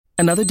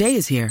Another day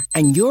is here,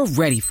 and you're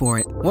ready for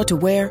it. What to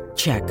wear?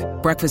 Check.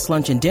 Breakfast,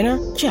 lunch, and dinner?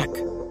 Check.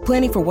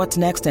 Planning for what's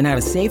next and how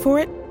to save for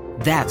it?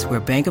 That's where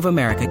Bank of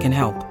America can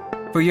help.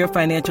 For your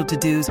financial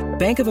to-dos,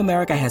 Bank of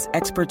America has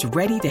experts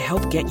ready to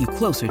help get you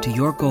closer to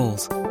your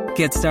goals.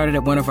 Get started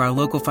at one of our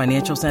local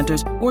financial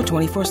centers or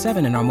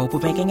 24/7 in our mobile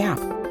banking app.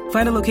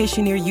 Find a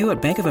location near you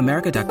at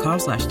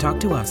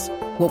bankofamerica.com/talktous.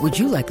 What would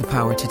you like the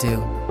power to do?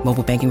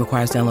 Mobile banking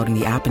requires downloading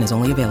the app and is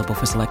only available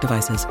for select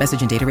devices.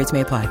 Message and data rates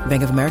may apply.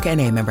 Bank of America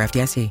N.A., member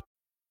FDIC.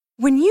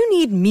 When you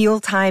need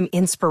mealtime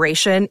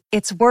inspiration,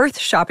 it's worth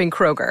shopping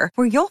Kroger,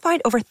 where you'll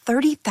find over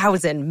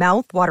 30,000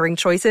 mouth-watering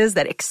choices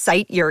that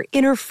excite your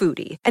inner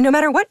foodie. And no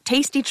matter what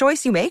tasty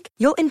choice you make,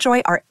 you'll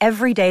enjoy our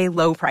everyday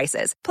low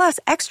prices, plus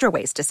extra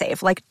ways to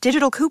save, like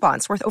digital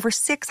coupons worth over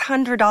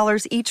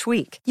 $600 each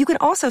week. You can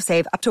also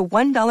save up to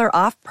 $1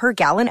 off per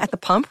gallon at the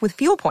pump with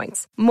fuel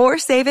points. More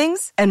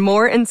savings and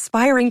more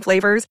inspiring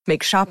flavors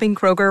make shopping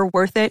Kroger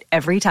worth it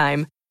every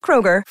time.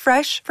 Kroger,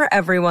 fresh for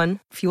everyone.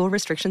 Fuel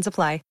restrictions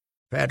apply.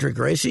 Patrick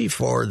Reusse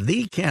for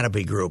the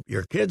Canopy Group.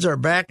 Your kids are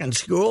back in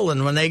school,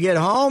 and when they get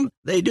home,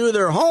 they do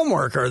their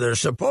homework, or they're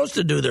supposed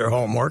to do their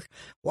homework.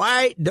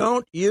 Why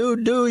don't you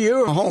do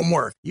your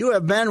homework? You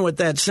have been with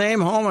that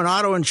same home and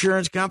auto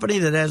insurance company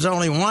that has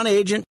only one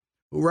agent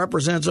who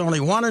represents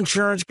only one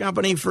insurance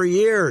company for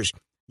years.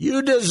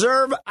 You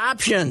deserve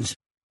options.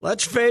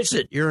 Let's face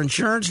it, your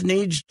insurance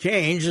needs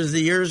change as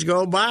the years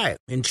go by.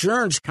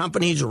 Insurance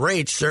companies'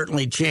 rates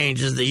certainly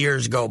change as the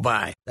years go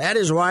by. That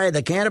is why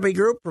the Canopy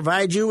Group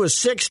provides you with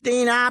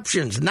 16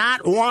 options,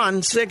 not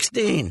one,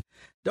 16.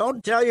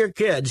 Don't tell your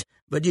kids,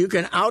 but you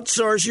can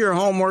outsource your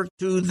homework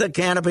to the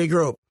Canopy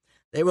Group.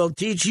 They will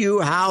teach you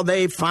how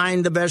they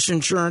find the best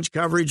insurance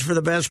coverage for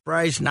the best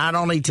price, not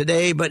only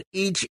today, but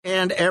each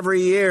and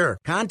every year.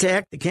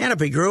 Contact the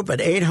Canopy Group at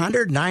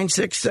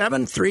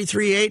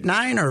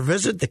 800-967-3389 or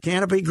visit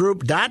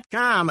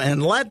thecanopygroup.com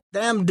and let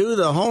them do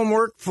the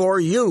homework for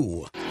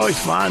you. Always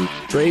fun,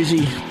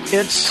 crazy.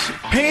 It's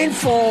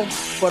painful,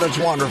 but it's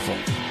wonderful.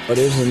 What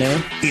is the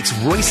name? It's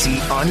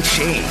Reusse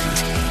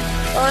Unchained.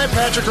 All right,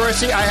 Patrick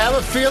Reusse, I have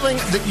a feeling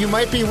that you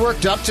might be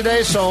worked up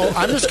today, so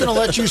I'm just going to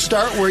let you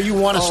start where you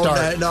want to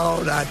start.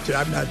 No,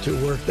 I'm not too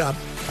worked up.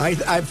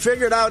 I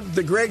figured out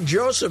the Greg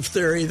Joseph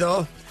theory,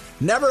 though.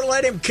 Never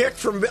let him kick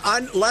from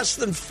less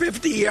than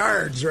 50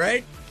 yards,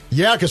 right?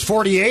 Yeah, because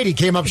 48, he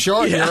came up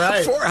short. Yeah, you're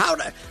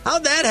right.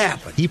 How'd that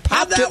happen? He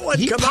popped it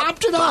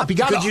up.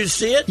 Could you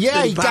see it?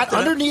 Yeah, he got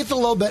underneath a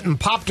little bit and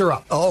popped her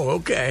up. Oh,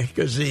 okay.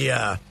 Because it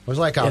was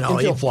like an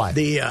infield fly.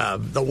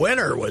 The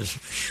winner was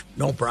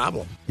no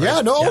problem.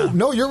 Right? Yeah,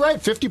 no, you're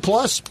right. 50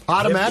 plus,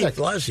 automatic. 50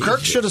 plus, Kirk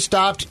should have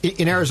stopped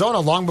in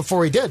Arizona long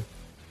before he did.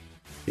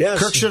 Yes.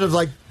 Kirk should have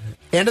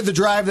ended the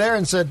drive there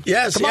and said,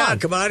 "Yes,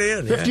 come on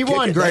in."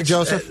 51, Greg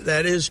Joseph.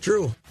 That is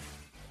true.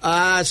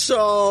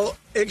 So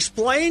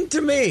explain to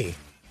me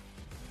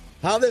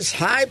how this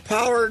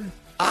high-powered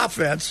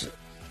offense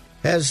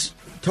has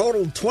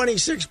totaled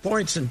 26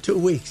 points in 2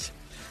 weeks.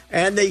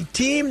 And the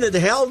team that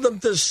held them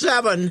to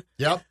 7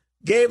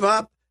 gave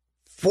up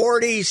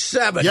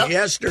 47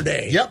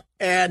 yesterday. Yep.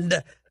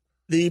 And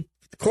the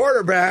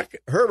quarterback,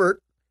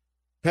 Herbert,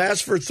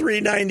 passed for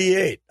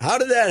 398. How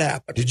did that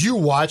happen? Did you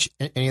watch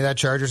any of that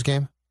Chargers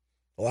game?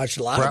 I watched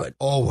a lot of it.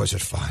 Oh, was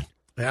it fun?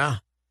 Yeah.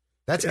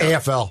 That's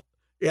AFL.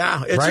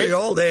 Yeah, it's the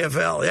old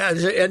AFL. Yeah,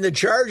 and the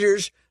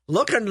Chargers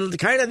looking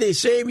kind of the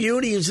same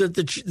unis that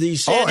the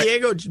San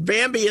Diego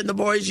Bambi and the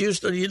boys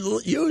used to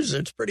use.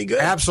 It's pretty good.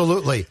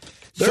 Absolutely.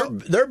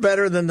 They're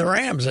better than the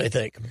Rams, I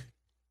think.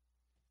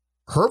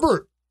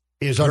 Herbert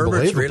is unbelievable.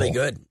 Herbert's really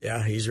good.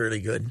 Yeah, he's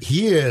really good.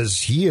 He is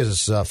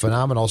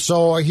phenomenal.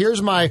 So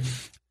here's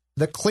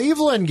the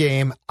Cleveland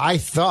game. I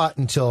thought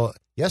until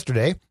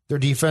yesterday their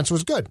defense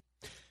was good.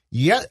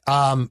 Yet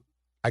I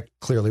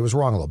clearly was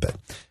wrong a little bit.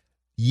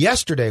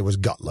 Yesterday was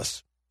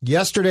gutless.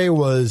 Yesterday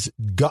was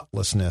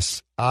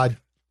gutlessness.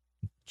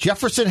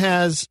 Jefferson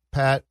has,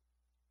 Pat,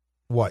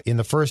 in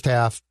the first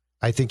half,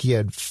 I think he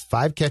had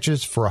 5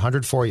 catches for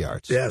 104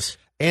 yards. Yes.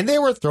 And they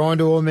were throwing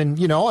to him, and,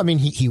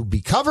 he would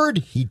be covered,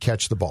 he'd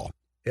catch the ball.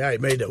 Yeah, he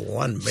made it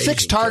one amazing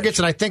 6 targets, catch.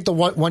 And I think the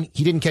one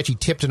he didn't catch, he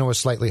tipped and it was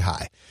slightly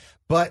high.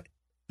 But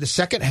the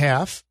second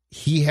half,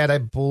 he had, I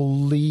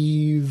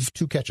believe,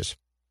 2 catches.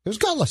 It was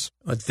gutless.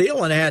 Well,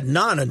 Thielen had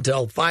none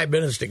until 5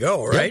 minutes to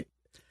go, right?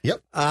 Yep.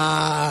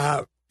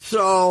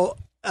 So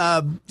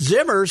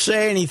Zimmer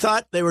saying he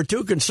thought they were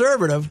too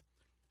conservative.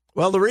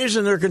 Well, the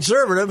reason they're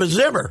conservative is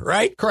Zimmer,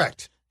 right?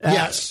 Correct.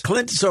 Yes.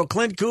 Clint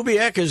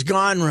Kubiak has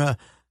gone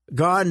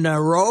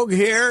rogue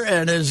here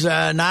and is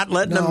not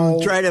letting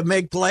them try to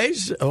make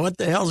plays. What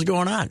the hell's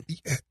going on?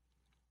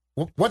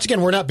 Once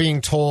again, we're not being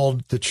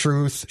told the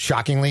truth,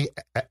 shockingly,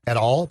 at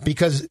all,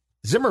 because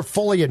Zimmer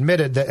fully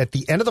admitted that at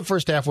the end of the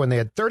first half, when they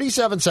had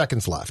 37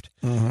 seconds left,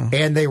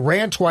 and they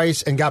ran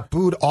twice and got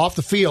booed off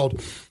the field,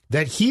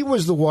 that he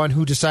was the one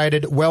who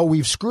decided, well,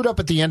 we've screwed up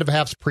at the end of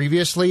halves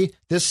previously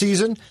this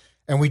season,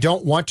 and we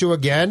don't want to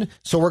again,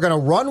 so we're going to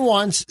run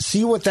once,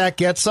 see what that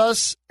gets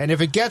us, and if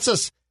it gets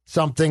us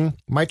something,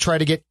 might try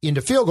to get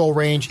into field goal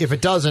range. If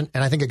it doesn't,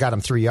 and I think it got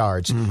him 3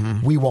 yards,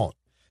 we won't.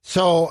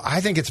 So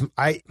I think it's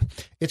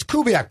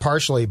Kubiak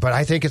partially, but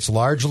I think it's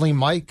largely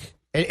Mike.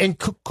 And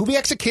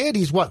Kubiak's a kid.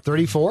 He's what,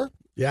 34?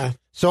 Yeah.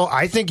 So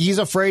I think he's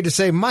afraid to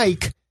say,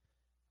 Mike,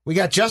 we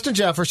got Justin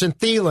Jefferson,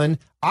 Thielen,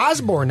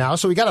 Osborne now,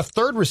 so we got a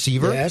third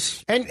receiver.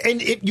 Yes.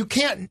 And you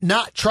can't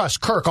not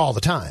trust Kirk all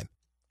the time.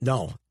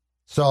 No.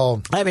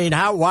 So I mean,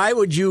 why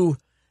would you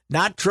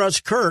not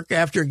trust Kirk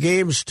after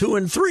games 2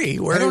 and 3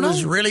 where he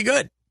was really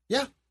good?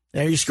 Yeah.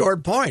 And you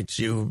scored points.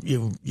 You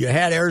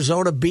had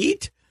Arizona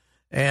beat,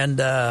 and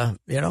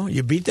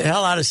you beat the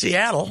hell out of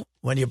Seattle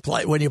when you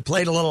tried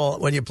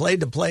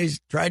to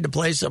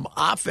play some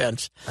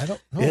offense. I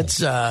don't know.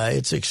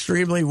 It's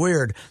extremely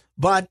weird.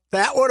 But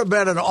that would have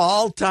been an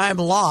all-time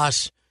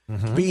loss,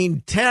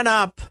 being 10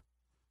 up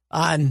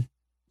on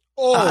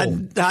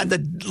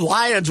the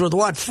Lions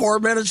with, 4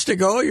 minutes to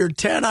go? You're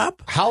 10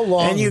 up? How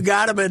long? And you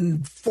got them in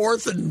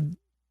 4th and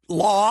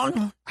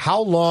long?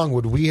 How long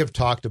would we have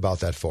talked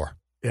about that for?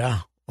 Yeah.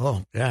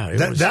 Oh, yeah.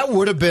 That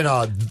would have been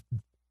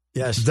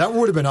yes. That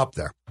would have been up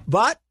there.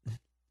 But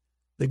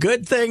the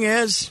good thing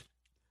is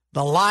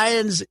the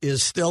Lions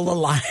is still the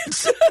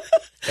Lions.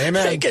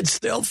 Amen. They can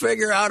still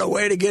figure out a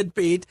way to get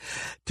beat.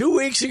 3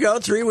 weeks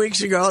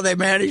ago, they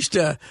managed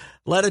to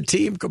let a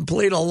team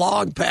complete a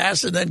long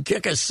pass and then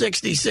kick a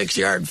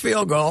 66-yard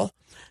field goal,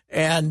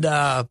 and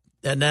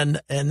then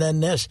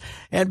this.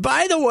 And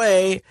by the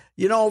way,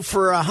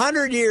 for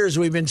 100 years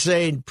we've been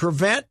saying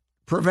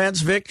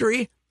prevents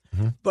victory,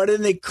 but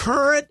in the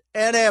current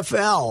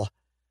NFL,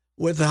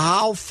 with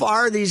how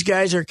far these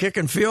guys are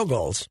kicking field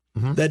goals,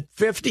 that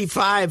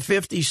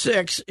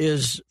 55-56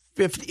 is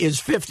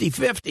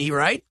 50-50,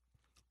 right?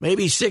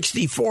 Maybe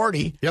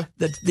 60-40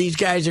 that these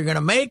guys are going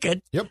to make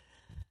it. Yep.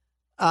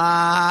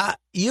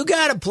 You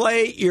got to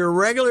play your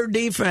regular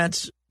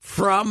defense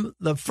from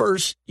the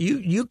first.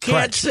 You can't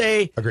Correct.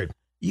 say. Agreed.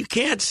 You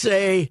can't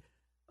say,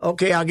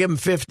 okay, I'll give them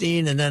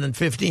 15 and then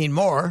 15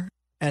 more,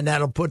 and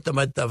that'll put them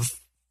at the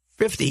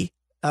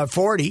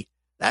 40.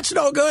 That's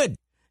no good.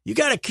 You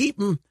got to keep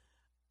them.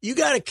 You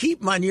got to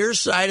keep them on your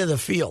side of the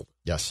field.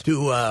 Yes.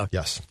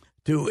 Yes.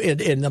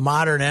 In the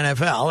modern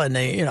NFL, and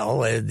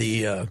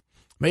the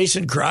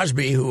Mason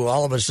Crosby, who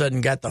all of a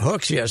sudden got the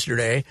hooks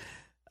yesterday.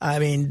 I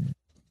mean,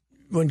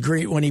 when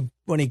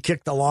he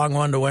kicked the long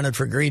one to win it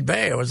for Green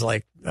Bay, it was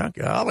like,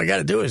 okay, all we got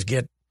to do is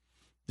get,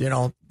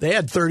 they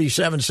had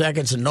 37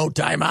 seconds and no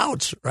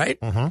timeouts, right?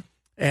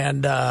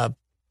 And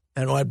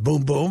went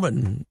boom boom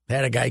and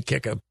had a guy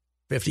kick a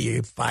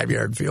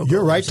 55-yard field goal.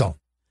 You're right, though.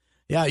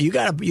 Yeah, you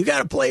got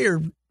to play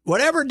your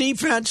whatever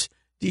defense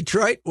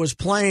Detroit was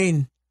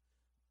playing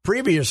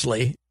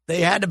previously.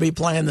 They had to be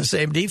playing the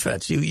same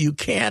defense. You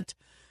can't.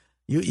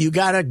 You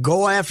got to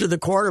go after the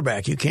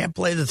quarterback. You can't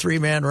play the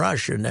 3-man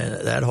rush and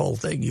that whole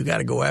thing. You got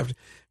to go after,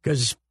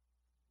 because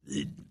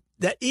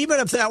that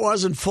even if that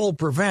wasn't full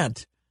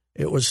prevent,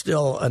 it was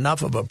still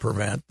enough of a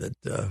prevent that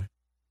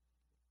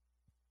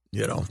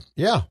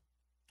Yeah.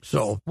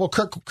 So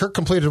Kirk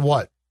completed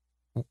what?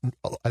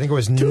 I think it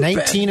was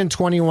 19 and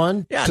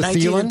 21. Yeah, to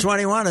 19 Thielen. and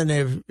 21,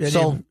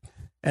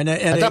 and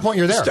at that point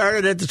you're there.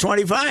 Started at the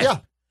 25. Yeah.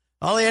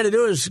 All they had to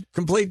do is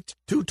complete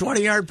 2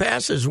 20-yard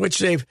passes, which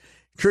they've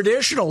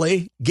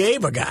traditionally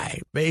gave a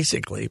guy,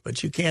 basically,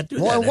 but you can't do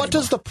that Well, anymore. what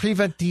does the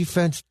prevent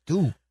defense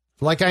do?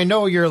 Like, I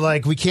know you're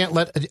like, we can't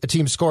let a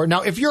team score.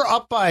 Now, if you're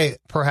up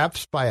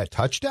perhaps by a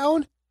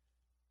touchdown,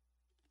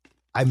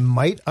 I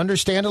might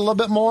understand a little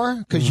bit more,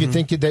 because you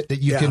think that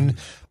you can.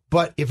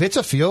 But if it's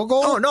a field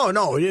goal, oh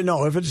no,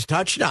 if it's a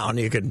touchdown,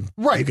 you can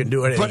you can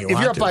do it. But if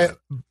you're up by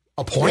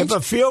a point, if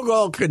a field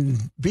goal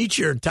can beat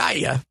you or tie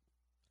you,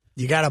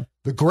 you got to.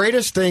 The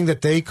greatest thing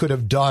that they could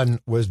have done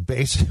was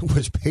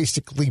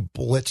basically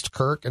blitzed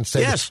Kirk and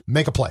said, Yes.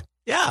 make a play.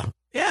 Yeah,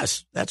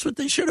 yes, that's what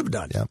they should have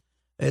done. Yeah.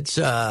 It's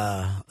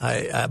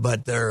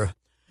but they're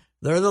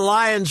the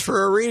Lions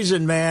for a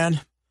reason,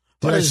 man.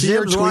 Did I see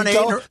your tweet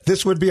though?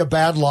 This would be a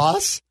bad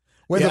loss.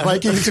 When the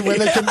Vikings, when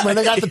they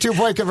got the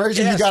 2-point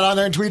conversion, you got on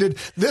there and tweeted,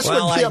 "This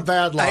would be a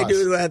bad loss." I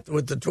do that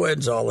with the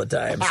Twins all the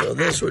time, so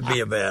this would be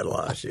a bad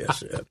loss.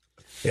 Yes,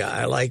 yeah.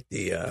 I like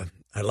the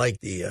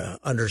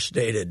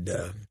understated.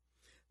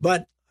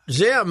 But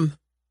Zim,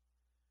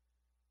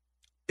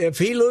 if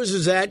he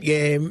loses that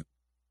game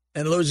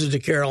and loses to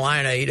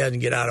Carolina, he doesn't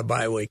get out of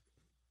bye week.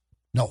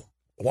 No.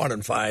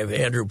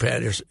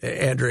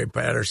 1-5. Andre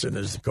Patterson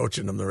is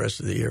coaching them the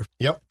rest of the year.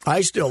 Yep. I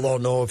still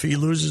don't know if he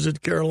loses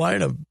at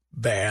Carolina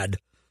bad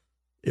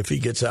if he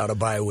gets out of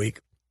bye week.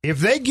 If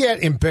they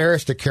get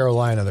embarrassed at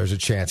Carolina, there's a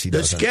chance he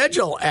doesn't. The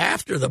schedule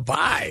after the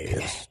bye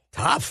is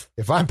tough.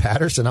 If I'm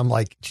Patterson, I'm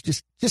like,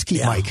 just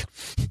keep Mike.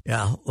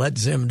 Yeah, let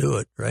Zim do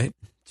it, right?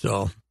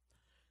 So,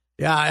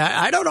 yeah,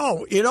 I don't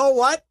know. You know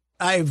what?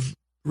 I've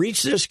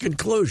reached this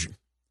conclusion.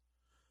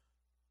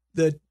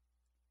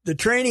 The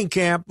training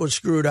camp was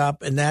screwed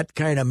up, and that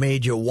kind of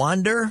made you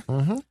wonder.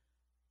 Mm-hmm.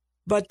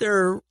 But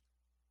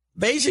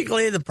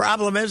basically, the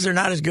problem is they're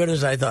not as good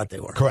as I thought they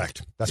were.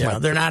 Correct.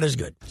 They're not as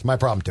good. It's my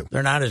problem too.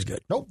 They're not as good.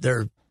 Nope.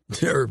 There's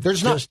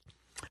not.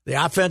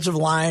 The offensive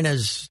line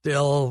is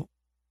still.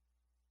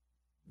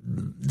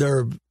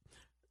 They're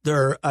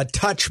a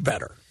touch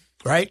better.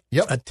 right?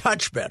 Yep. A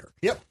touch better.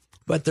 Yep.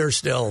 But they're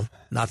still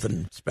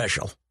nothing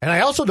special. And I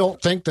also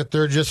don't think that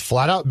they're just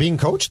flat out being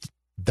coached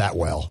that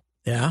well.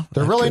 Yeah.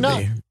 They're really not.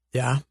 Be.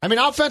 Yeah. I mean,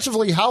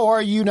 offensively, how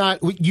are you not?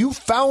 You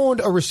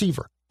found a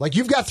receiver. Like,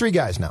 you've got 3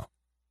 guys now,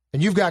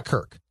 and you've got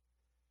Kirk.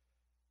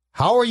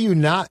 How are you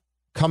not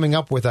coming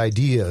up with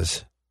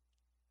ideas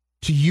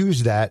to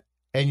use that,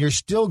 and you're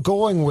still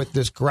going with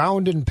this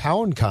ground and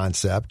pound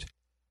concept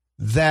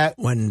that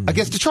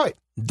against Detroit?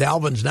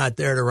 Dalvin's not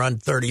there to run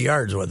 30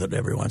 yards with it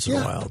every once in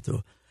a while,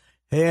 too.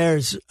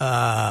 Here's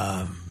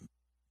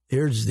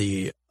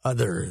the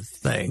other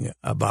thing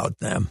about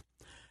them.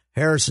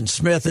 Harrison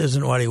Smith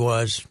isn't what he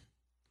was.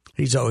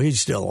 He's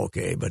still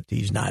okay, but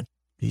he's not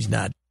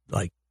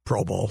like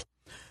Pro Bowl.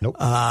 Nope.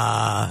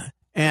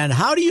 And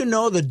how do you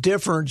know the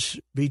difference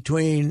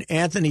between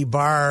Anthony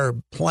Barr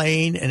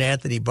playing and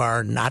Anthony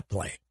Barr not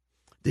playing?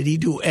 Did he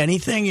do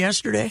anything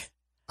yesterday?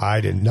 I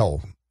didn't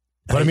know.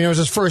 But, I mean, it was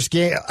his first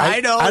game.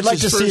 I know. I'd like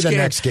to see the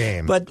next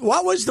game. But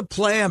what was the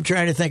play I'm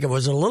trying to think of? It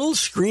was a little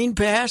screen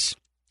pass,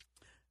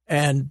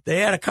 and they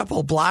had a couple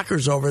of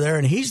blockers over there,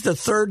 and he's the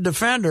third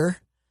defender,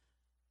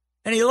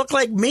 and he looked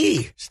like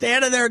me,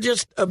 standing there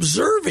just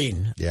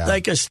observing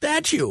like a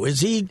statue. Is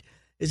he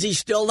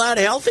still not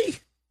healthy?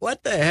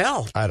 What the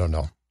hell? I don't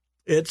know.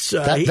 It's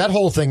that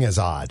whole thing is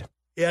odd.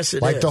 Yes, it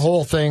is. Like the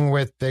whole thing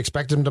with they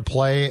expected him to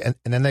play, and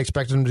then they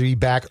expected him to be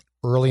back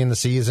early in the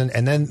season,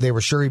 and then they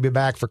were sure he'd be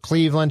back for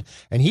Cleveland,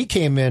 and he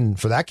came in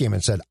for that game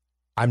and said,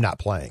 I'm not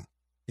playing.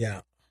 Yeah.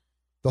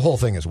 The whole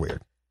thing is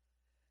weird.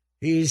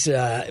 But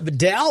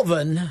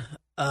Dalvin,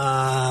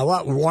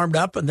 warmed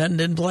up and then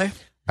didn't play?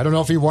 I don't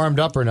know if he warmed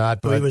up or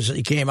not, but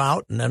he came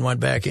out and then went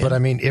back in. But I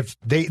mean, if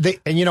they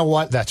and you know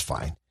what, that's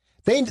fine.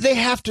 They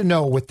have to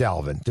know with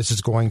Dalvin, this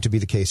is going to be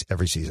the case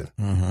every season.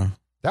 Mm-hmm.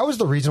 That was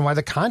the reason why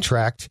the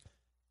contract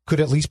could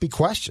at least be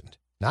questioned.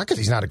 Not because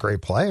he's not a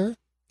great player.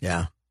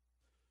 Yeah.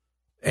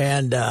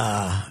 And,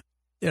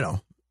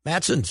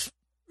 Matson's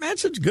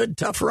good,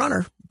 tough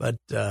runner, but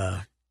he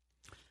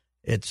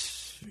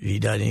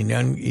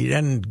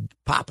doesn't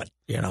pop it.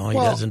 He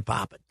doesn't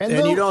pop it.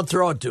 And you don't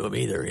throw it to him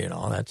either,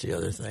 that's the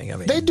other thing. I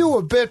mean, they do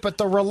a bit, but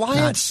the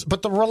reliance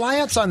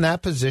on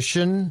that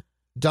position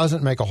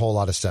doesn't make a whole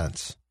lot of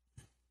sense.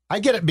 I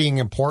get it being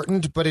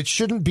important, but it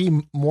shouldn't be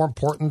more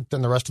important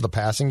than the rest of the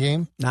passing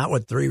game. Not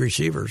with 3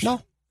 receivers.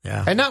 No.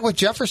 Yeah. And not with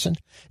Jefferson.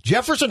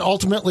 Jefferson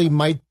ultimately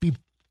might be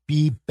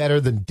better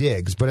than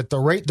Diggs, but at the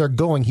rate they're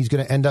going, he's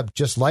going to end up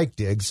just like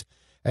Diggs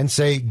and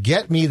say,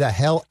 get me the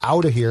hell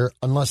out of here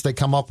unless they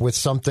come up with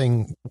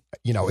something,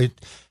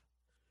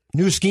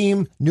 new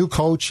scheme, new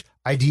coach,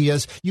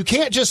 ideas. You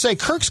can't just say,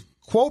 Kirk's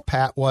quote,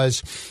 Pat,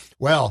 was,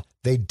 well,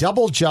 they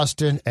doubled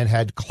Justin and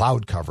had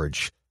cloud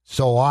coverage,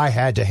 so I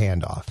had to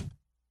hand off.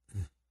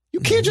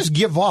 You can't just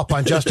give up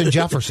on Justin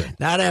Jefferson.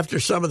 Not after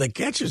some of the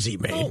catches he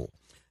made. No.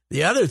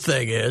 The other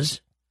thing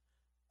is,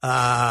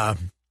 how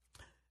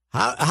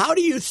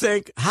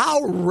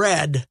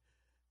red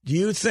do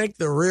you think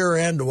the rear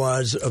end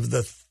was of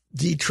the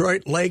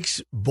Detroit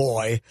Lakes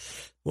boy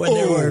when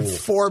there were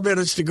 4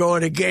 minutes to go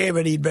in a game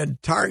and he'd been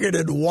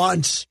targeted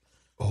once?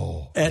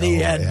 He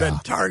had been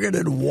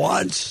targeted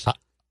once.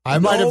 I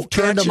might have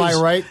turned to my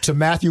right to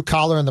Matthew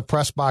Collar in the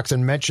press box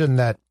and mentioned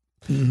that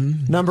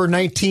number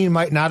 19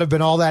 might not have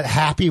been all that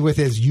happy with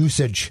his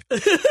usage.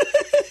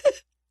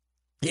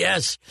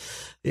 Yes.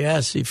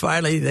 He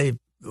finally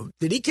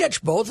did he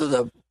catch both of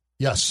them?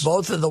 Yes.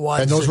 Both of the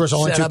ones. And those were his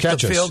only 2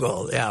 catches. The field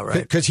goal. Yeah,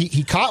 right. Because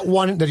he caught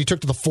one that he took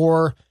to the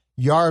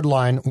 4-yard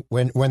line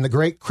when the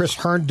great Chris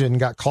Herndon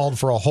got called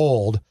for a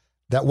hold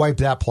that wiped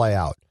that play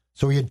out.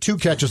 So he had 2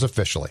 catches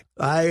officially.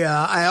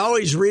 I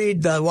always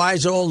read the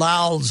Wise Old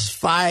Owl's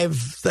 5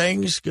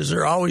 things because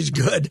they're always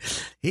good.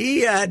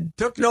 He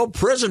took no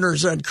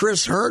prisoners on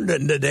Chris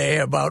Herndon today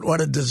about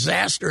what a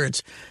disaster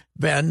it's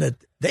been. That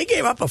they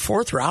gave up a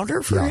 4th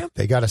rounder for him.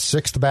 They got a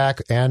 6th back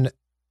and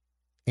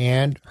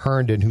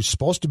Herndon, who's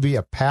supposed to be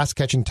a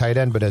pass-catching tight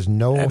end but has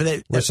no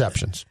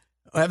receptions.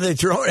 Have they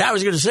thrown? I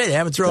was going to say they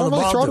haven't thrown the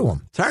ball to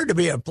him. It's hard to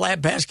be a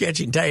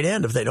pass-catching tight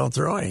end if they don't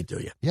throw any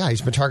to you. Yeah,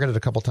 he's been targeted a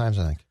couple times,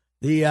 I think.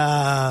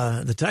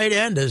 The tight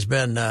end has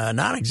been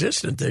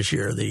non-existent this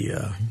year.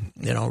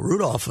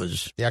 Rudolph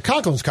was. Yeah,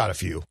 Conklin's caught a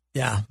few.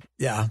 Yeah,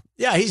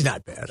 he's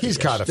not bad. He's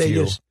caught a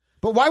few.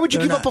 But why would you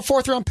give up a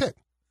 4th-round pick?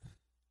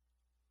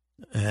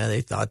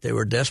 They thought they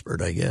were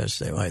desperate. I guess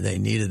they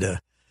needed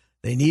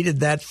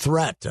that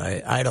threat.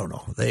 I don't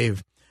know.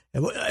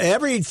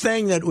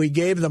 Everything that we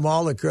gave them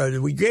all the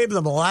credit. We gave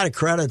them a lot of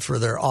credit for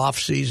their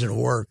off-season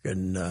work,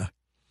 and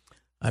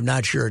I'm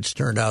not sure it's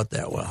turned out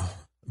that well.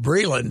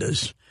 Breland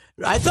is.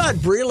 I thought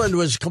Breland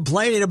was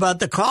complaining about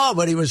the call,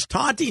 but he was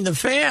taunting the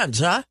fans,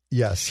 huh?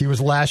 Yes, he was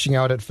lashing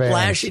out at fans.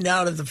 Lashing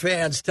out at the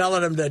fans,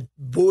 telling them to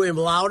boo him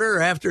louder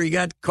after he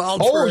got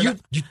called for you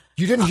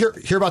didn't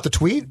hear about the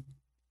tweet?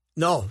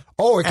 No.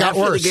 Oh, it got after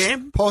worse. The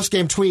game?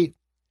 Post-game tweet.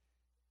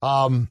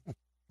 How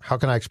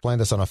can I explain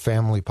this on a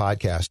family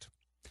podcast?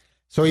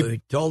 So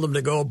he told them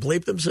to go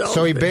bleep themselves?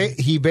 So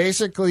he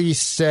basically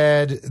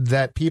said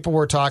that people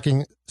were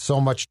talking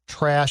so much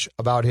trash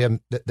about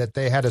him that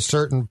they had a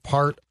certain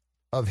part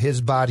of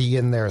his body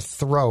in their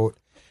throat,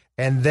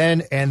 and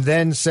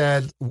then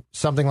said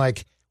something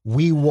like,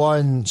 "We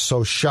won,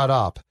 so shut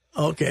up."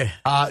 Okay.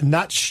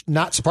 Not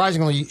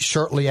surprisingly,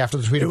 shortly after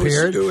the tweet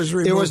appeared,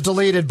 it was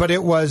deleted, but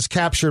it was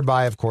captured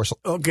by, of course.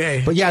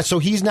 Okay. But yeah, so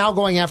he's now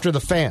going after the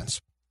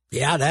fans.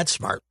 Yeah, that's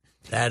smart.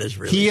 That is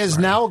really He is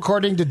smart. now,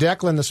 according to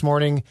Declan this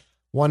morning,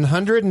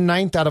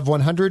 109th out of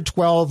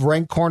 112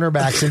 ranked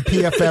cornerbacks in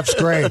PFF's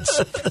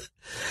grades.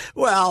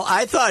 Well,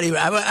 I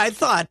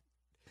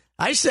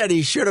said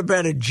he should have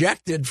been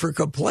ejected for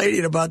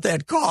complaining about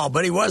that call,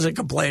 but he wasn't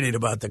complaining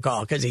about the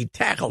call because he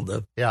tackled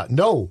him. Yeah,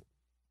 no.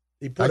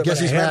 He put him in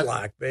a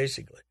headlock,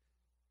 basically.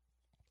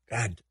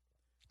 God,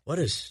 what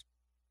is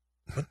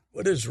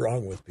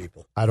wrong with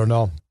people? I don't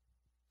know.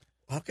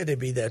 How could they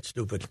be that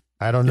stupid?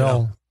 I don't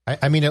know.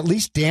 I mean, at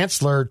least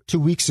Dantzler 2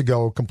 weeks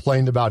ago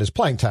complained about his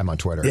playing time on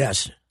Twitter.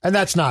 Yes. And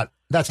that's not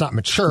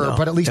mature, No,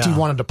 but at least he yeah.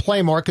 wanted to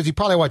play more because he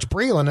probably watched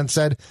Breland and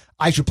said,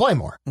 I should play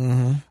more.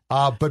 Mm-hmm.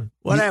 But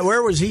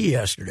Where was he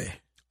yesterday?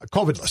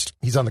 COVID list.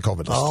 He's on the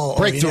COVID list. Oh,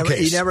 breakthrough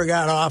case. He never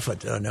got off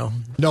it, no?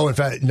 No, in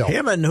fact, no.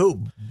 Him and who?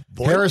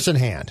 Boyd? Harrison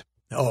Hand.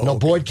 Oh, no, okay.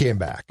 Boyd came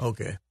back.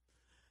 Okay.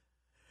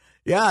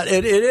 Yeah,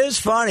 it is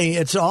funny.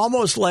 It's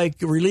almost like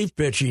relief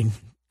pitching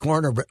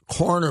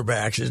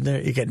cornerbacks, isn't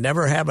it? You can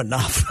never have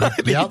enough. I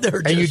mean, Yep. they're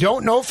And you just-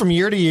 don't know from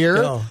year to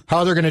year No.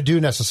 how they're going to do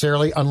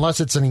necessarily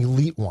unless it's an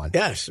elite one.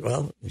 Yes,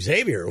 well,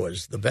 Xavier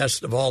was the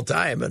best of all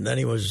time, and then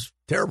he was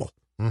terrible.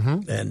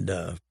 Mm-hmm.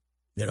 And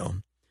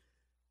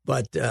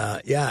but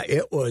yeah,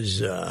 it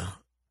was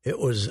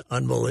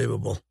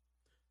unbelievable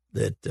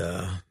that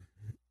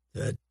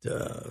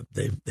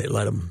they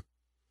let him.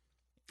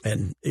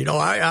 And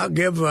I'll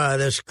give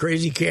this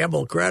crazy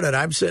Campbell credit.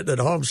 I'm sitting at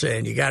home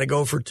saying you got to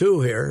go for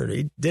two here. And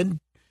he didn't.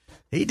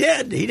 He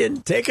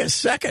didn't take a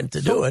second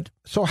to do it.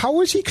 So how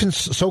was he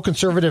so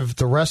conservative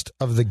the rest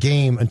of the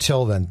game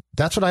until then?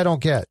 That's what I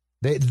don't get.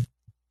 They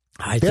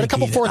had a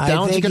couple fourth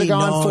downs he could have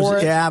gone for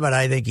it. Yeah, but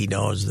I think he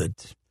knows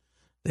that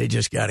they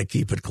just got to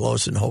keep it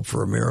close and hope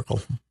for a miracle.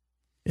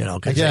 I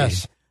Because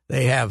guess.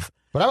 they have.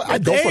 But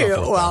I'd go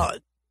for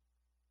it.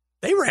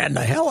 They ran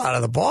the hell out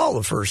of the ball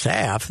the first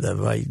half.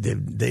 They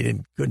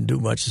couldn't do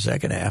much the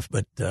second half,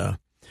 but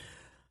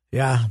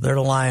yeah, they're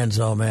the Lions,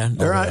 though, man.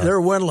 They're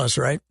winless,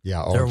 right?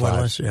 Yeah, they're 0-5.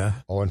 winless. Yeah,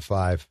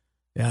 0-5.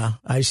 yeah.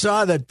 I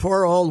saw that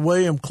poor old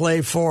William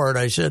Clay Ford.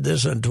 I said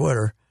this on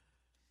Twitter.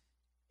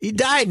 He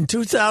died in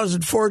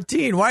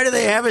 2014. Why do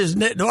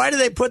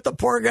they put the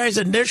poor guy's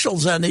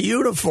initials on the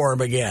uniform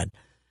again?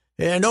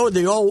 I know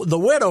the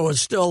widow is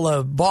still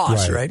the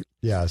boss, right?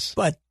 Yes.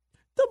 But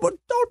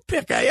don't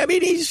pick. I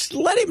mean,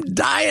 let him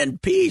die in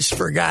peace,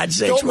 for God's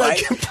sake.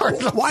 Make him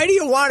part of- Why do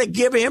you want to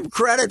give him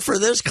credit for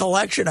this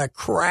collection of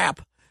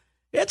crap?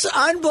 It's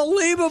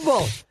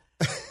unbelievable.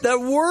 The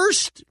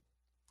worst.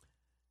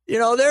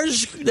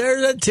 There's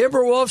the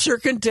Timberwolves are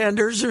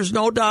contenders. There's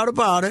no doubt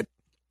about it.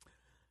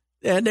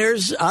 And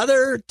there's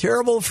other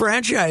terrible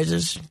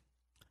franchises.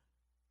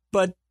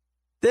 But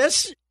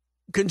this,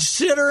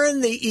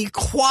 considering the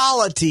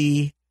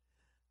equality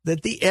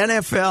that the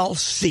NFL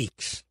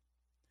seeks,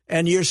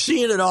 and you're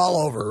seeing it all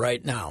over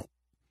right now,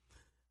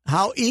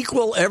 how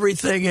equal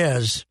everything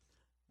is,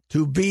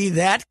 to be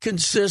that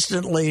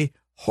consistently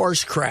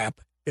horse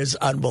crap is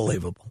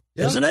unbelievable,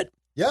 isn't it?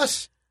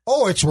 Yes.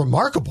 Oh, it's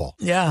remarkable.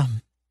 Yeah.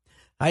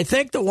 I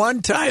think the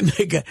one time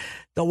they got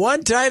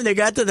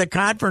to the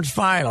conference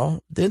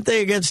final, didn't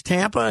they, against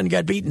Tampa, and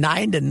got beat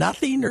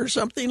 9-0 or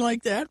something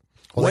like that?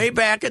 Well, way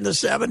back in the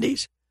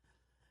 70s.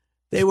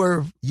 They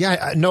were.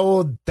 Yeah,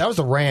 no, that was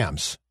the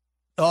Rams.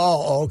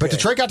 Oh, okay. But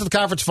Detroit got to the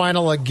conference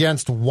final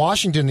against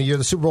Washington the year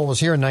the Super Bowl was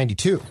here in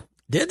 '92.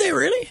 Did they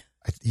really?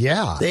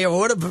 Yeah. They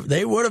would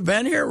have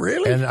been here,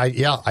 really? And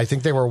I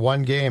think they were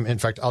one game. In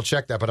fact, I'll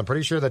check that, but I'm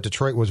pretty sure that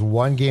Detroit was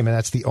one game, and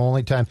that's the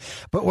only time.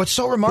 But what's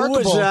so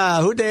remarkable?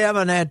 Who'd they have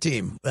on that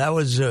team? That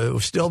was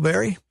still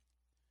Barry?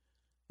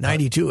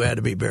 92 had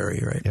to be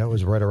Barry, right? Yeah, it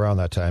was right around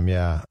that time,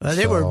 yeah.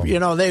 They were,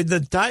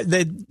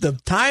 the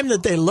time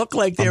that they looked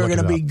like they were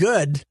going to be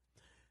good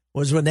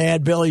was when they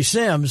had Billy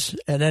Sims,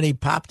 and then he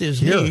popped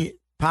his knee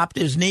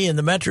in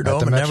the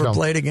Metrodome and never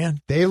played again.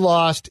 They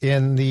lost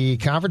in the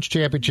conference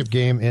championship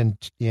game in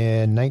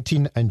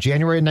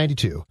January of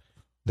 '92.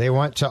 They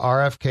went to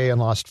RFK and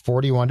lost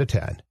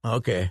 41-10.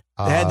 Okay,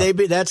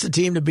 that's the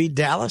team to beat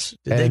Dallas.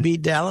 Did they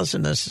beat Dallas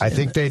in this? I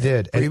think they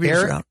did.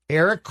 And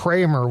Eric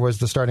Kramer was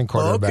the starting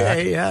quarterback.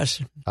 Okay,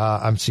 yes.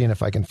 I'm seeing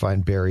if I can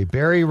find Barry.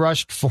 Barry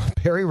rushed for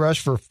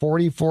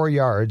 44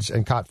 yards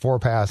and caught 4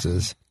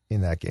 passes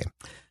in that game.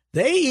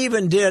 They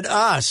even did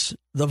us,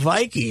 the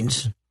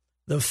Vikings,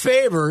 the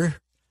favor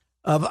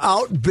of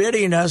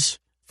outbidding us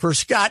for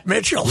Scott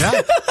Mitchell.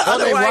 Yeah. Oh,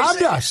 they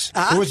robbed us.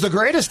 It was the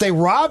greatest.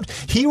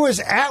 He was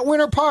at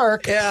Winter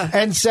Park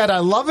and said, I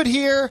love it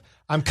here.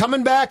 I'm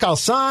coming back. I'll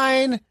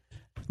sign.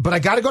 But I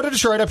got to go to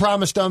Detroit. I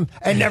promised them,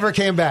 and never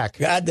came back.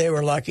 God, they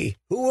were lucky.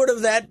 Who would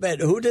have that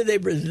been? Who did they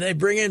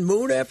bring in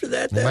Moon after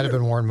that? It might have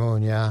been Warren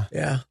Moon, yeah.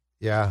 Yeah.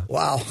 Yeah.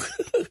 Wow.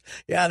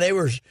 Yeah, they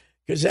were,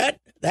 because that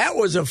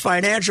was a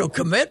financial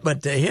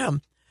commitment to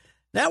him.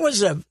 That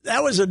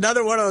was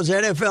another one of those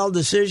NFL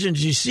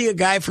decisions. You see a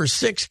guy for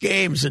 6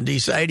 games and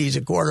decide he's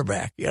a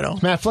quarterback, you know?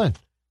 Matt Flynn.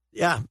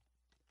 Yeah.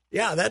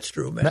 Yeah, that's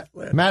true,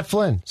 Matt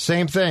Flynn,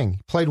 same thing.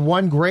 Played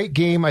one great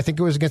game, I think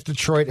it was against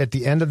Detroit at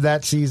the end of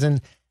that season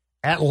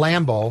at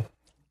Lambeau,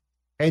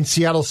 and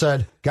Seattle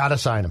said, gotta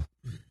sign him.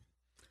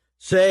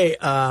 Say,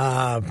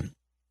 Aaron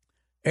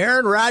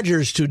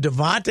Rodgers to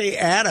Devontae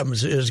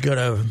Adams is going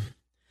to,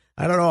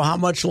 I don't know how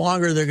much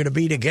longer they're going to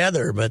be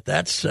together, but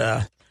that's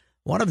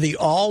one of the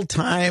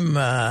all-time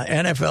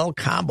NFL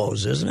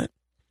combos, isn't it?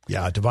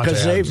 Yeah,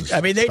 Devontae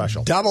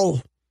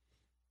Adams.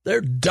 They're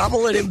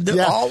doubling him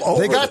all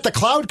over. They got the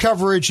cloud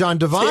coverage on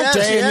Devontae,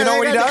 and you know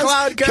what he does?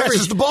 Cloud coverage.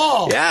 Catches the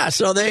ball. Yeah,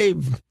 so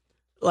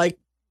like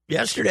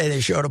yesterday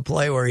they showed a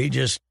play where they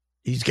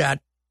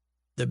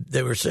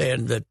were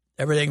saying that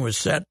everything was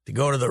set to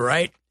go to the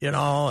right, you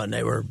know, and they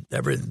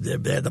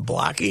had the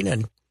blocking,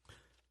 and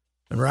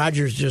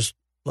Rodgers just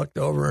looked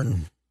over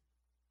and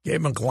gave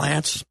him a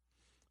glance,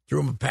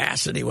 threw him a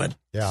pass, and he went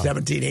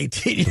 17,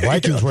 18. The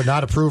Vikings would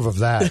not approve of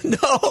that.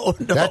 No.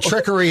 That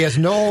trickery has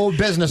no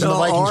business in the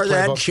Vikings or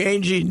that playbook.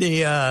 Changing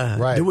the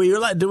right.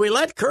 Do we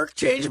let Kirk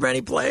change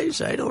many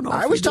plays? I don't know.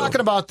 I was talking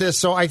about this,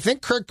 so I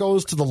think Kirk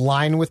goes to the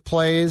line with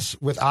plays,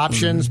 with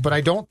options, but I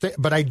don't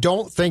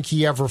think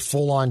he ever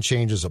full on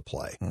changes a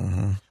play.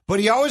 Mm-hmm. But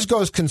he always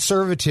goes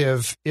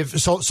conservative.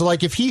 If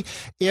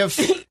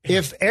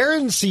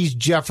Aaron sees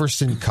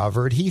Jefferson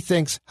covered, he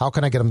thinks, how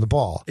can I get him the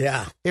ball?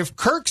 Yeah. If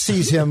Kirk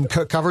sees him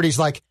covered, he's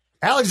like,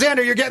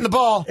 Alexander, you're getting the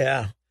ball.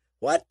 Yeah.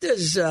 What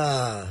does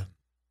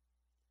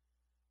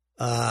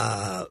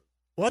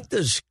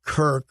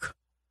Kirk?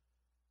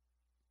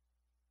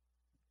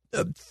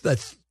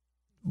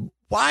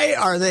 Why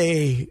are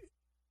they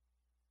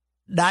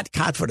not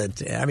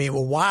confident? I mean,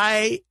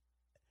 why?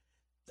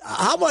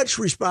 How much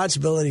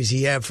responsibility does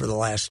he have for the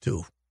last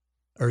 2?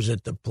 Or is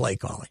it the play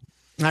calling?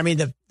 I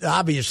mean,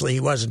 obviously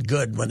he wasn't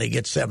good when they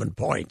get 7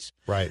 points.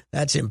 Right.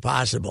 That's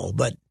impossible.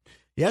 But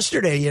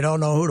yesterday, you don't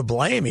know who to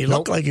blame. He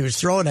looked like he was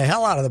throwing the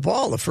hell out of the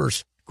ball the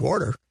first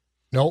quarter.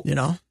 Nope. You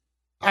know?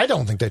 I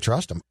don't think they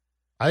trust him.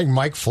 I think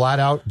Mike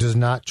flat out does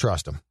not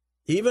trust him.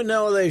 Even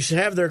though they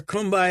have their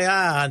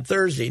kumbaya on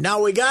Thursday.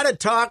 Now, we got to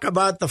talk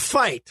about the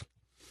fight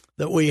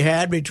that we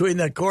had between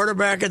the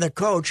quarterback and the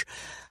coach.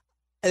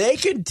 They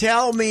can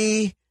tell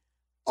me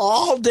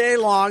all day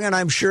long, and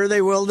I'm sure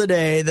they will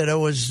today, that it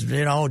was,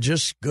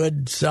 just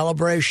good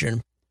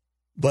celebration.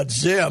 But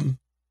Zim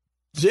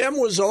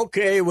was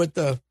okay with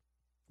the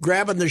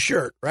grabbing the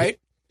shirt, right?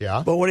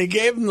 Yeah. But when he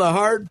gave him the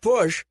hard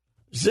push,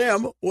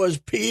 Zim was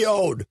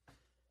PO'd.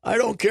 I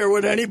don't care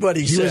what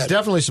anybody said. He was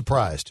definitely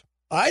surprised.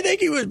 I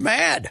think he was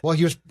mad. Well,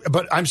 he was,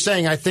 but I'm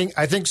saying I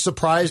think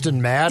surprised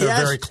and mad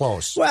are very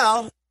close.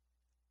 Well,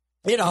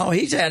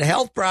 he's had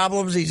health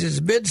problems. He's in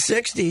his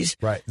mid-60s.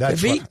 Right.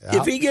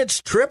 If he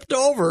gets tripped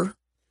over,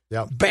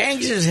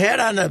 bangs his head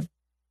on the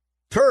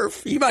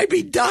turf, he might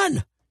be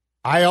done.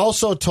 I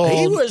also told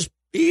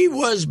he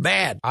was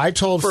mad. I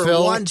told for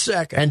Phil 1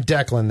 second and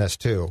Declan this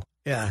too.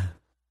 Yeah.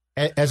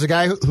 As a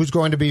guy who's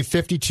going to be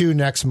 52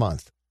 next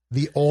month,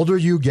 the older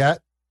you get,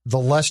 the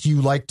less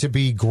you like to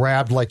be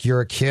grabbed like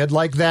you're a kid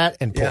like that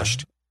and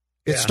pushed.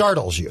 It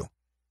startles you.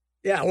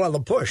 Yeah, well, the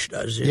push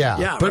does.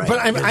 Yeah, but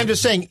I'm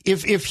just saying,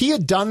 if he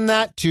had done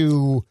that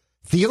to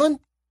Thielen,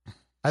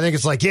 I think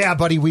it's like, yeah,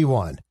 buddy, we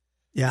won.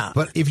 Yeah.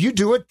 But if you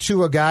do it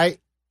to a guy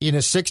in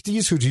his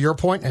 60s who, to your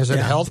point, has had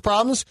health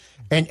problems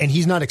and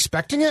he's not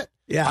expecting it,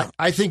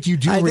 I think you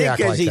do react like that. I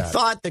think because he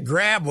thought the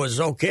grab was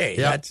okay. Yep.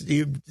 That's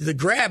the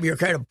grab, you're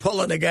kind of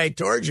pulling the guy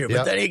towards you,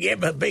 but then he gave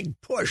him a big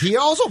push. He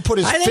also put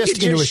his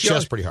fist into his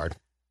chest pretty hard.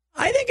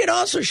 I think it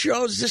also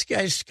shows this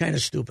guy's kind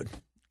of stupid,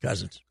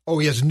 Cousins. Oh,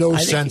 he has no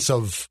sense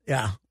of...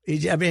 Yeah.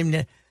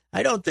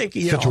 I don't think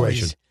he...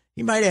 Situation.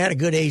 He might have had a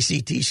good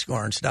ACT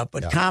score and stuff,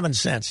 but common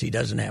sense, he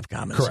doesn't have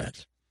common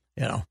sense.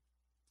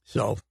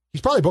 So...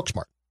 He's probably book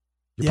smart.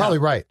 You're probably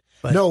right.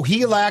 But, no,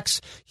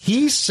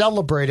 he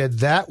celebrated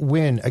that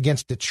win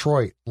against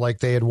Detroit like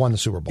they had won the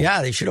Super Bowl.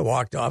 Yeah, they should have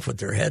walked off with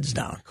their heads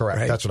down. Correct.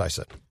 Right? That's what I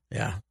said.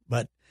 Yeah.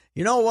 But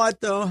you know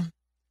what, though?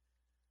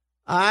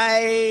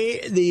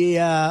 The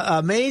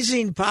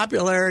amazing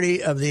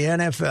popularity of the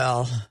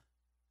NFL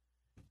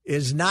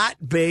is not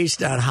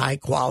based on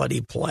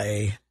high-quality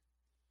play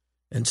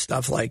and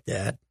stuff like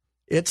that.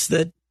 It's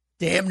that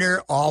damn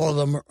near all of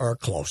them are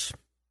close.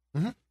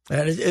 Mm-hmm.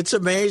 And it's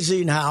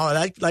amazing how,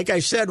 like I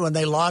said, when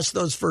they lost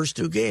those first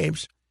 2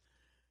 games,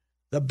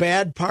 the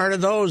bad part of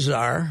those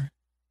they're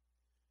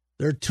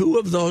 2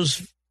 of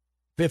those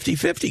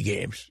 50-50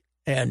 games.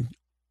 And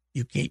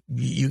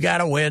you got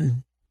to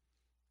win,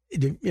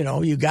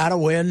 you got to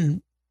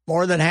win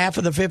more than half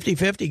of the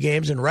 50-50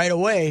 games, and right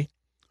away,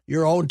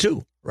 you're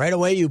 0-2. Right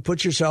away, you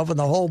put yourself in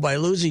the hole by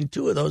losing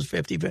 2 of those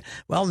 50-50.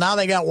 Well, now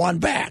they got 1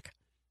 back.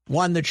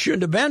 One that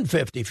shouldn't have been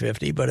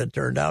 50-50, but it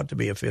turned out to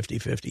be a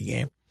 50-50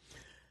 game.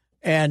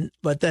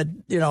 But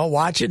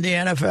watching the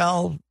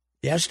NFL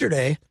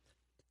yesterday,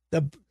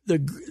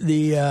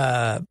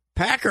 the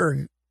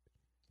Packer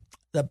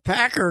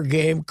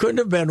game couldn't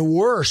have been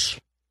worse.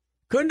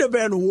 Couldn't have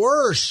been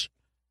worse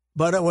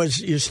but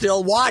you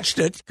still watched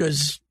it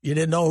because you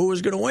didn't know who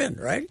was going to win,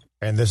 right?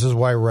 And this is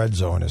why Red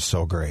Zone is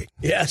so great.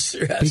 Yes.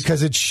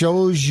 Because it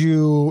shows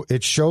you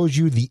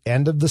the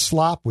end of the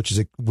slop, which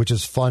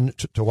is fun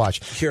to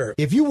watch. Sure.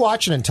 If you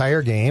watch an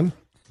entire game,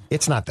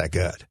 it's not that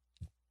good.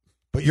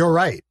 But you're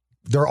right.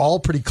 They're all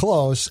pretty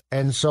close.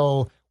 And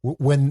so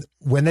when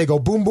they go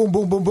boom, boom,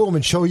 boom, boom, boom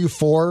and show you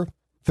 4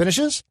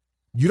 finishes,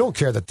 you don't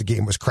care that the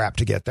game was crap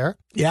to get there.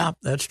 Yeah,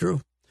 that's true.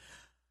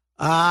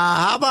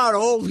 How about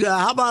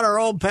our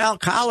old pal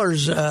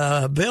Collar's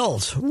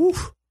Bills? Woo.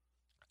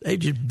 They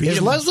just beat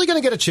him. Leslie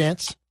going to get a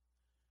chance?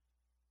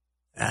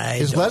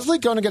 Is Leslie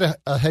going to get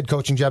a head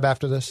coaching job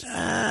after this?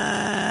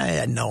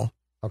 No.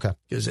 Okay.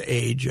 Because of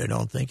age, I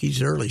don't think.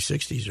 He's early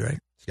 60s, right?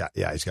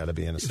 Yeah, he's got to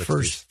be in his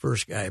 60s.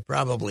 First guy,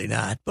 probably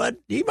not, but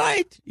he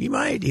might.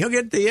 He'll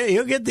get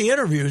the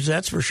interviews.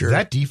 That's for sure.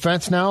 That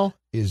defense now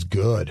is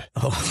good.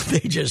 Oh,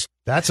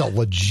 that's a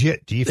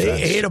legit defense.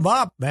 They ate him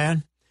up,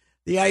 man.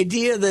 The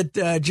idea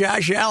that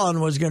Josh Allen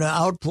was going to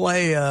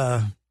outplay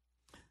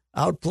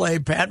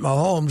Pat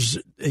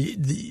Mahomes,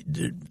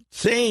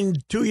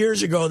 saying 2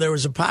 years ago there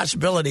was a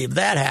possibility of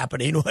that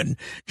happening when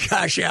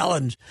Josh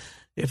Allen,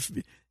 if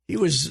he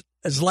was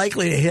as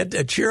likely to hit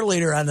a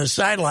cheerleader on the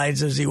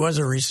sidelines as he was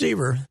a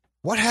receiver.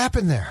 What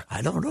happened there?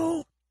 I don't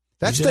know.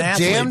 That's the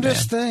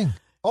damnedest thing.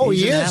 Oh,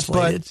 he is,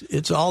 but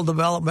it's all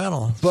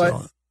developmental.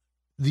 But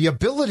the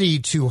ability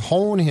to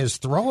hone his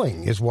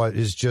throwing is what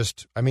is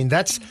just. I mean,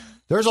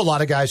 there's a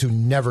lot of guys who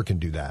never can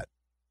do that.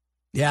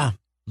 Yeah.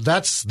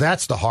 That's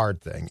the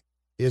hard thing.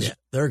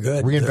 They're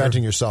good.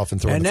 Reinventing yourself and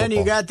throwing. And then football.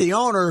 you got the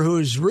owner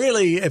who's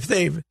really, if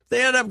they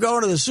end up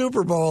going to the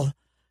Super Bowl,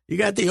 you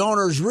got the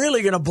owner who's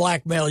really going to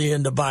blackmail you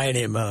into buying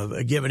him,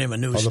 giving him a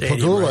new stadium.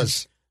 The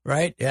Pagulas,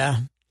 right? Yeah.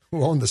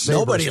 Who own the Sabres?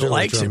 Nobody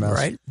likes him,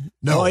 right?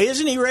 No,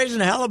 isn't he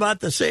raising hell about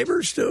the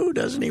Sabres too?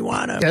 Doesn't he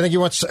want to? I think he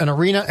wants an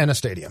arena and a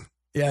stadium.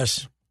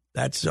 Yes,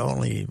 that's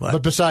only.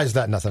 But besides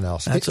that, nothing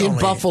else. In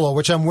Buffalo,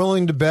 which I'm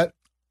willing to bet.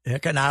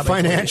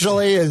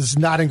 Financially is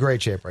not in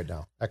great shape right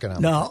now.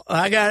 Economically. No,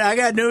 I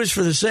got news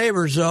for the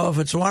Sabres though. If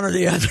it's one or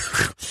the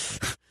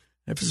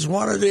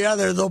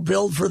other, they'll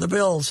build for the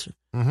Bills.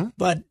 Mm-hmm.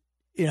 But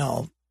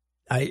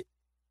I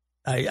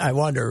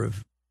wonder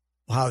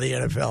how the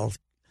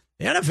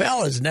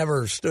NFL has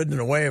never stood in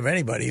the way of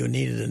anybody who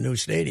needed a new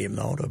stadium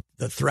though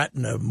to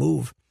threaten a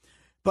move.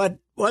 But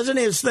wasn't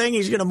his thing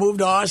he's going to move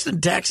to Austin,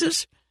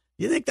 Texas?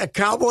 You think the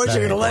Cowboys are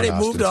going to let him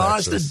move to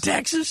Austin,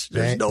 Texas?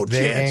 There's no chance.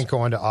 They ain't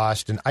going to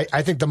Austin.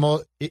 I think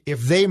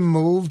if they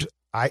moved,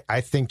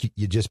 I think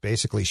you just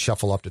basically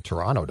shuffle up to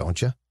Toronto,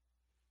 don't you?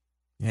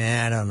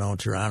 Yeah, I don't know.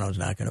 Toronto's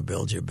not going to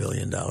build you a $1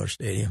 billion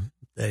stadium.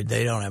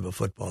 They don't have a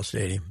football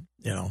stadium,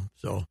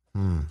 so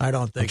I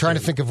don't think. I'm trying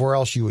to think of where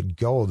else you would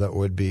go that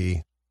would make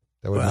sense.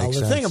 Well,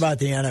 the thing about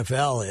the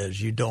NFL is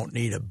you don't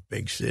need a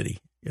big city.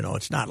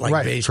 It's not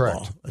like baseball.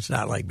 Correct. It's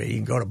not like you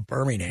can go to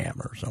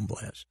Birmingham or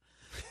someplace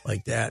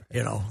like that,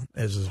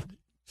 as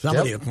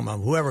somebody will come up,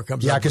 whoever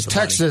comes up. Yeah, because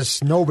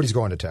Texas, nobody's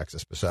going to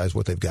Texas besides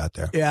what they've got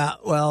there. Yeah,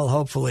 well,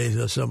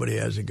 hopefully somebody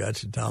has the guts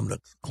to tell them to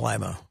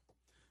climb a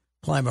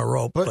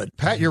rope. But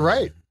Pat, you're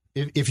right.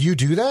 If you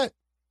do that,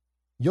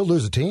 you'll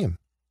lose a team.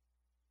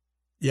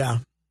 Yeah.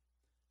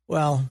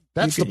 Well,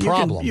 that's the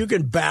problem. You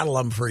can battle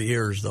them for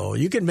years, though.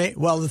 You can make.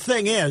 Well, the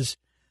thing is,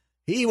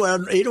 he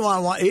doesn't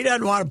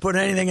want to put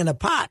anything in the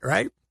pot,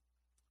 right?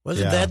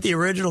 Wasn't that the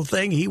original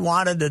thing? He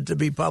wanted it to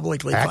be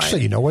publicly financed.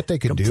 Actually, you know what they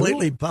could do?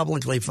 Completely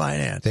publicly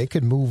financed. They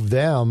could move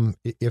them,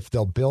 if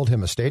they'll build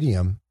him a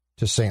stadium,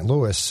 to St.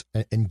 Louis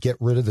and get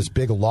rid of this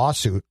big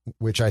lawsuit,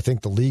 which I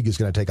think the league is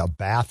going to take a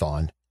bath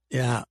on.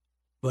 Yeah,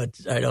 but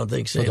I don't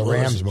think St.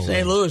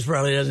 Louis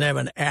probably doesn't have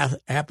an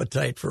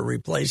appetite for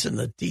replacing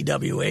the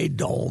TWA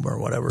dome or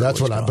whatever. That's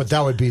but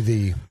that would be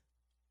the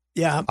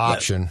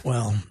option.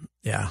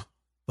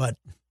 But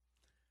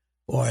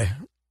boy,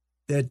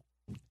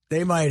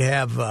 they might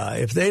have,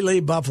 if they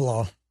leave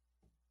Buffalo,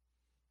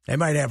 they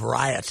might have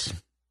riots.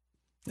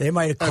 They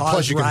might have caused riots.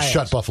 Plus, you can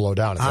shut Buffalo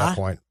down at that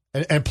point.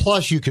 And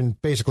plus, you can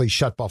basically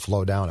shut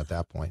Buffalo down at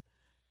that point.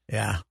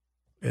 Yeah.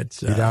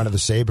 It's you're down to the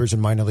Sabres in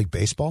minor league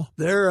baseball?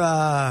 They're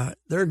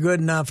good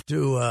enough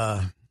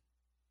to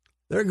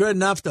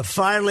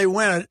finally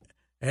win it,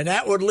 and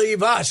that would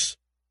leave us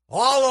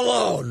all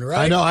alone, right?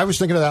 I know. I was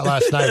thinking of that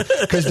last night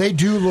because they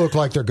do look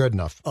like they're good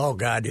enough. Oh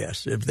God,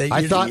 yes.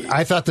 I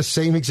thought the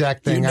same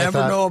exact thing. You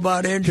never know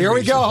about injuries. Here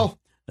we go.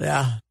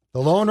 Yeah,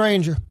 the Lone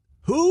Ranger.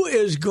 Who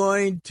is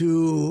going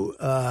to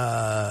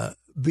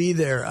be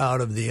there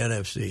out of the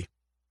NFC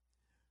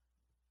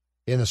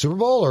in the Super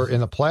Bowl or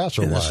in the playoffs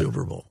or in what? The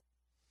Super Bowl?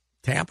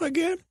 Tampa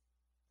again?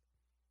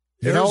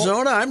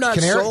 Arizona? I'm not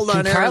sold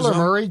on Arizona. Kyler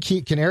Murray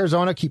can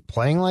Arizona keep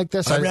playing like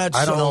this? I'm not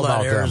I don't know sold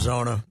about on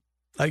Arizona. Them.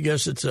 I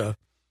guess it's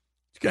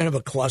kind of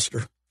a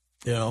cluster,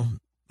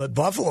 But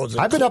Buffalo's.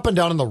 I've been up and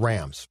down on the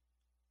Rams.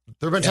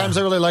 There have been times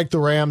I really like the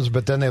Rams,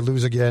 but then they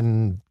lose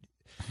again.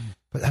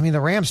 But I mean, the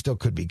Rams still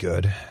could be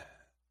good.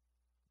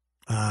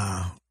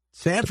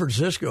 San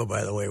Francisco,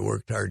 by the way,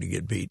 worked hard to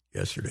get beat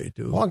yesterday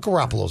too. Well,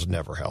 Garoppolo's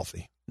never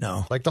healthy.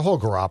 No. Like the whole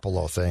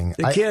Garoppolo thing.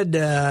 The kid,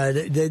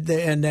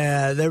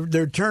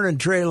 they're turning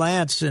Trey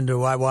Lance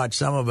into, I watched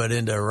some of it,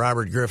 into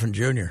Robert Griffin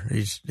Jr.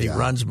 He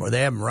runs more.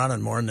 They have him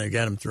running more than they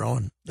got him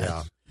throwing.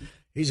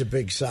 He's a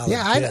big, solid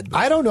kid.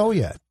 I don't know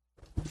yet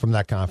from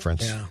that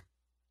conference. Yeah.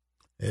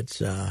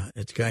 It's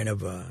kind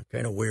of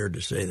weird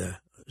to say the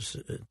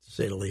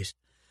least.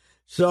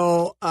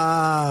 So,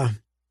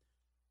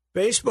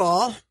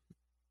 baseball,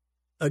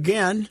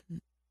 again,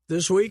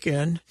 this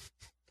weekend,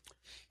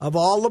 of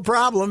all the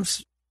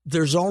problems,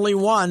 there's only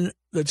one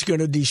that's going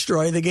to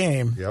destroy the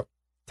game. Yep.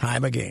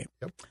 Time of game.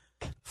 Yep.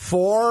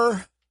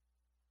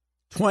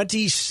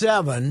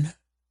 4:27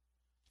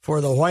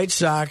 for the White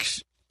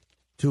Sox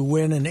to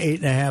win in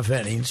 8.5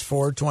 innings.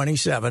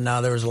 4:27. Now,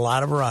 there was a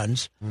lot of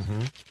runs.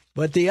 Mm-hmm.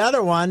 But the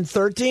other one,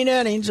 13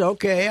 innings,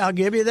 okay, I'll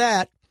give you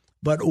that.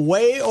 But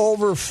way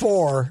over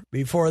 4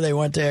 before they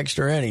went to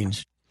extra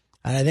innings.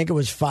 And I think it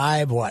was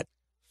 5:14.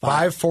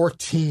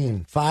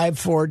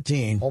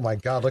 5:14. Oh, my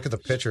God. Look at the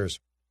pitchers.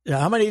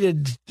 How many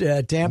did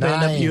Tampa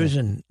end up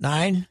using?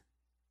 9?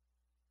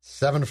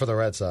 7 for the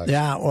Red Sox.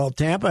 Yeah, well,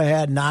 Tampa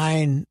had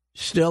 9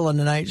 still in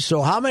the night.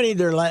 So how many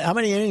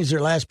innings their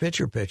last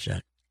pitcher pitched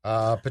in?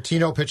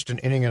 Patino pitched an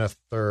inning and a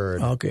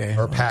third. Okay.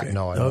 Or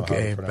Patino.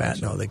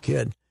 Patino, the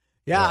kid.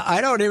 Yeah,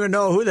 I don't even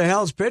know who the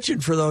hell's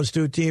pitching for those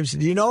two teams.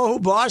 Do you know who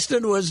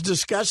Boston was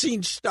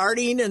discussing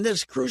starting in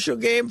this crucial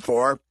game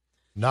for?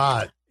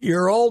 Not.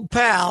 Your old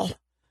pal,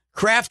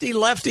 crafty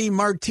lefty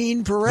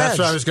Martin Perez. That's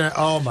what I was going to.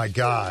 Oh, my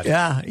God.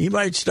 Yeah, he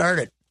might start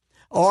it.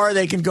 Or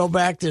they can go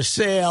back to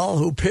Sale,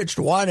 who pitched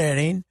 1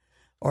 inning.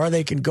 Or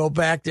they can go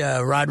back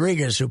to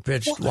Rodriguez, who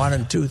pitched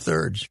 1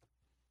 2/3.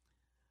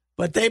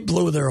 But they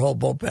blew their whole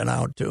bullpen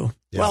out, too.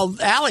 Yeah. Well,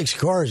 Alex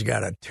Cora's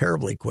got a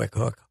terribly quick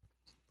hook.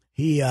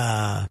 He,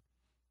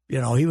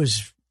 he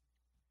was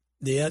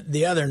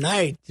the other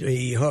night.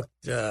 He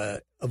hooked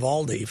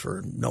Evaldi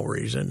for no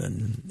reason,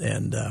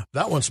 and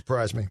that one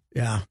surprised me.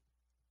 Yeah,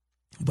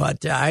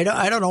 but I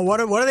don't know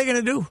what are they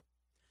going to do.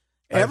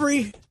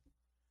 Every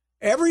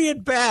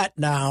at bat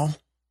now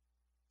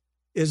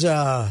is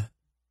a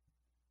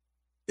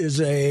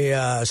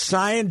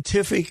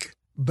scientific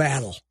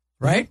battle,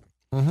 right?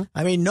 Mm-hmm.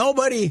 I mean,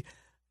 nobody.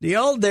 The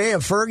old day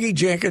of Fergie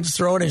Jenkins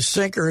throwing his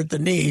sinker at the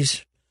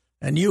knees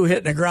and you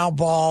hitting a ground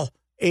ball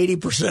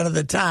 80% of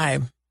the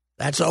time,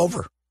 that's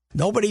over.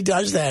 Nobody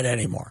does that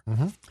anymore.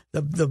 Mm-hmm.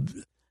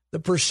 The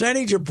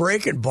percentage of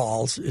breaking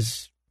balls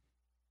is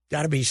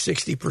got to be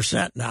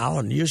 60% now,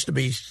 and used to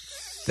be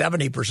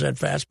 70%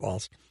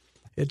 fastballs.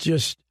 It's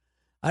just,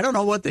 I don't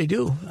know what they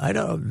do.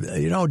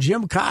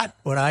 Jim Cott,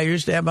 when I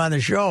used to have him on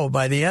the show,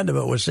 by the end of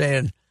it was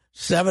saying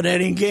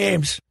 7-inning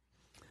games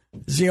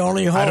is the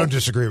only hope. I don't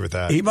disagree with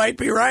that. He might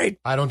be right.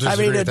 I don't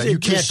disagree with that. You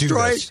can't do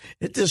this.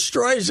 It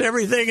destroys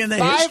everything in the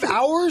 5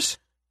 hours?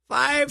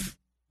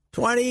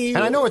 5:20.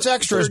 And I know it's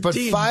extras,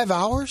 13. but 5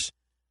 hours?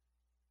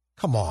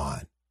 Come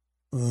on.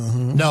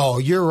 Mm-hmm. No,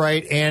 you're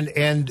right.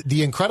 And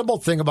the incredible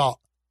thing about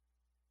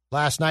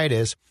last night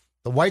is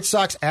the White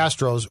Sox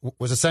Astros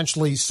was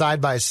essentially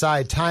side by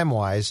side time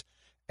wise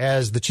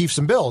as the Chiefs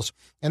and Bills.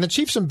 And the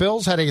Chiefs and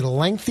Bills had a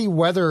lengthy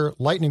weather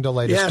lightning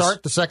delay to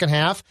start the second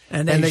half,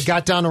 and they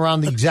got down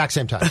around the exact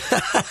same time.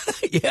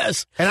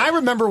 Yes. And I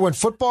remember when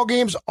football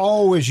games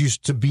always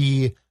used to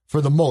be,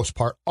 for the most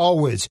part,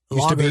 always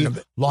used to be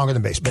longer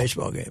than baseball.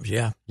 Baseball games,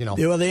 yeah.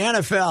 Well, the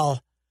NFL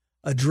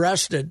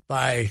addressed it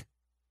by,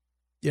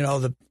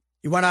 you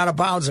went out of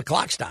bounds, the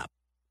clock stopped.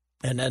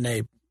 And then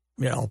they,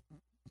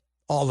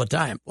 all the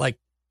time,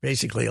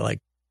 basically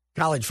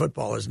college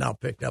football has now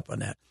picked up on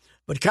that.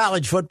 But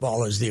college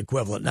football is the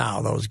equivalent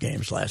now. Those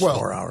games last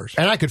 4 hours.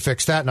 And I could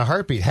fix that in a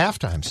heartbeat. Half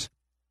times.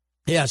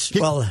 Yes.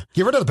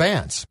 Get rid of the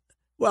bands.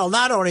 Well,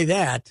 not only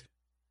that,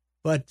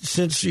 but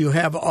since you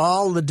have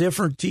all the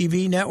different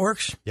TV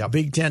networks,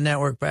 Big Ten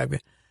Network, the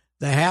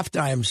half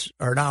times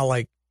are now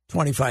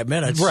 25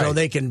 minutes, right. So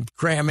they can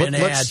cram in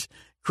ads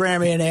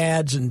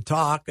and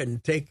talk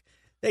and take.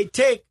 They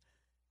take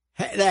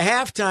the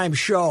halftime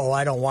show.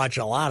 I don't watch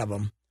a lot of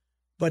them,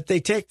 but they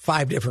take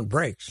 5 different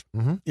breaks.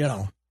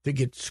 Mm-hmm. To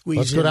get squeezed.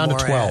 Let's go down to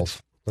 12.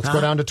 Ads. Let's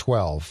go down to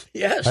 12.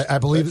 Yes, I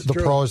believe the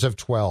true. Pros have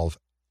 12.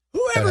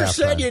 Whoever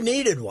said you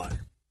needed one?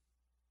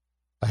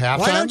 A halftime?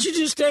 Why don't you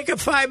just take a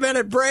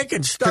 5-minute break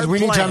and start? Because we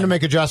need time to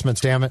make adjustments.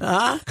 Damn it!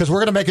 Because we're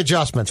going to make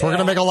adjustments. We're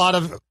going to make a lot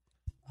of.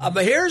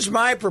 But here's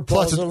my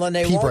proposal, and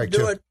they won't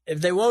do it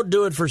if they won't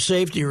do it for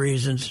safety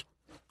reasons.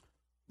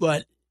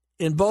 But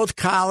in both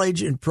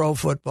college and pro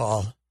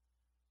football,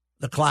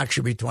 the clock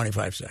should be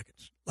 25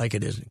 seconds, like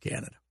it is in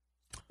Canada.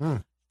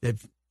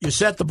 If you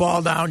set the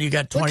ball down, you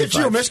got 25. Look at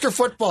you, Mr.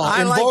 Football,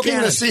 invoking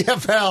the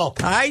CFL.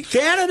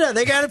 Canada,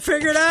 they got to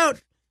figure it out.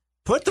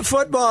 Put the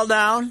football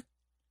down.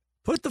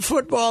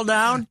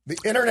 The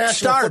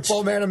International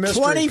Football Man of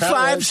Mystery.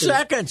 25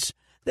 seconds.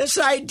 This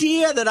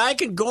idea that I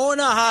can go in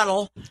a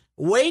huddle,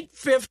 wait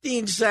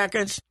 15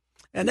 seconds,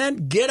 and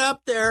then get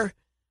up there.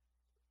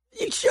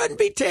 You shouldn't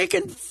be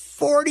taking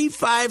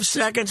 45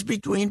 seconds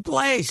between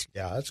plays.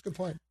 Yeah, that's a good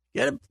point.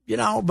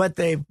 But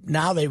they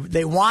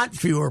want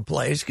fewer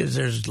plays because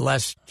there's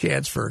less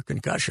chance for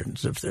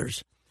concussions if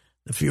there's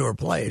the fewer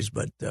plays.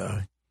 But,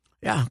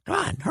 yeah, come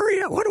on,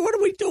 hurry up. What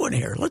are we doing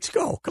here? Let's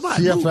go. Come on.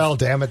 CFL, move.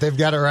 damn it. They've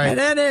got it right. And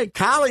then in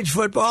college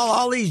football,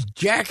 all these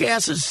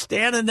jackasses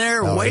standing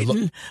there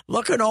waiting,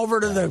 looking over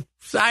to the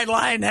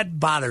sideline. That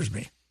bothers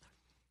me.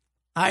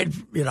 I'd,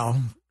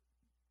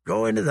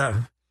 go into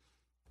the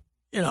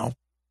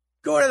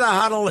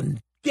huddle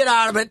and get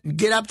out of it and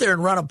get up there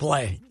and run a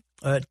play.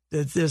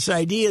 This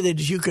idea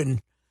that you can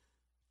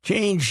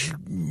change,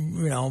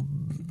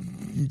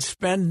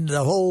 spend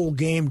the whole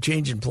game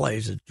changing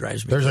plays, it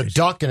drives me There's crazy. a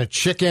duck and a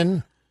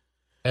chicken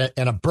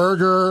and a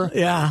burger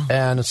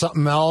and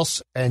something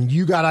else, and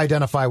you got to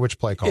identify which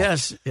play call.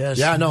 Yes.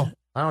 Yeah, no,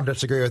 I don't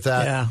disagree with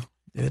that. Yeah,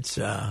 it's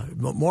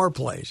more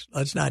plays.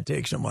 Let's not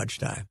take so much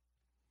time.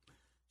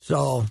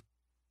 So,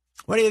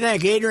 what do you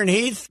think? Adrian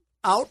Heath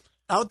out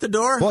the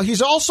door? Well,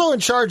 he's also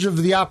in charge of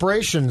the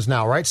operations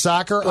now, right?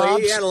 Soccer Well,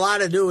 ops. he had a lot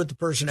to do with the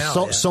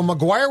personnel. So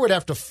McGuire would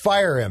have to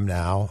fire him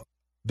now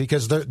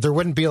because there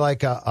wouldn't be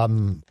like a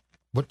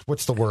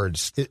what's the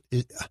words?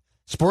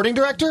 Sporting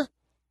director?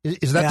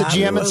 Is that the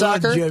GM in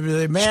soccer?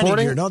 The manager.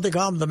 Sporting? Don't they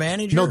call him the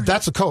manager? No,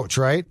 that's a coach,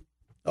 right?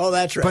 Oh,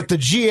 that's right. But the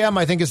GM,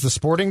 I think, is the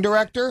sporting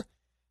director.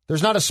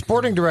 There's not a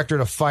sporting director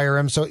to fire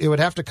him, so it would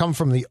have to come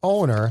from the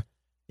owner.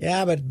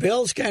 Yeah, but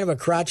Bill's kind of a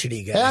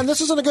crotchety guy. And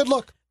this isn't a good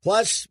look.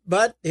 Plus,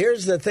 but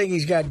here's the thing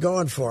he's got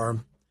going for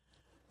him.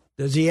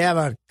 Does he have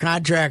a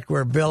contract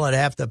where Bill would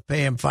have to pay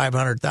him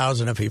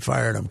 $500,000 if he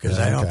fired him? Because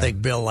I don't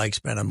think Bill likes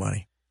spending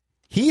money.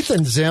 Heath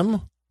and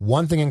Zim,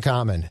 one thing in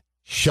common: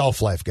 shelf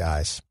life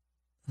guys.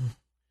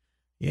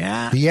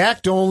 Yeah, The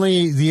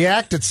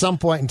act at some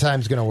point in time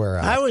is going to wear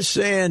out. I was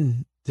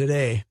saying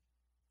today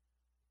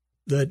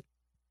that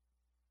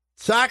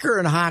soccer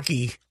and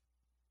hockey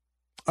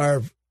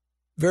are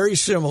very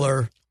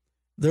similar.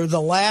 They're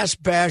the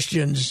last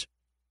bastions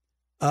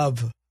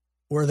of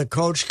where the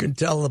coach can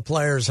tell the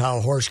players how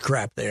horse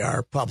crap they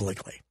are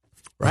publicly,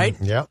 right?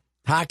 Yep.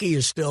 Hockey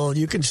is still,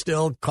 you can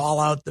still call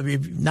out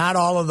not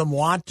all of them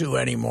want to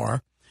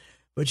anymore,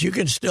 but you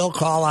can still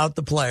call out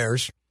the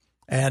players.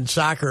 And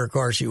soccer, of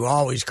course, you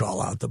always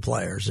call out the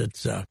players.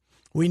 It's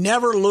we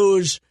never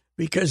lose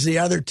because the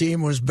other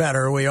team was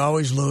better. We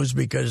always lose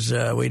because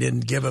we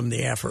didn't give them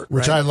the effort.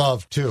 Which right? I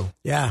love, too.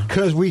 Yeah.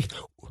 Because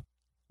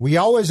we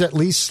always at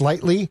least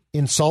slightly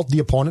insult the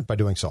opponent by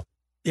doing so.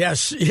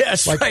 Yes,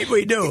 right,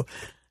 we do.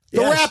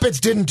 The Rapids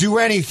didn't do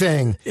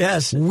anything.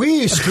 Yes.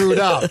 We screwed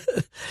up.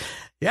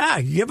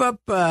 Yeah, give up.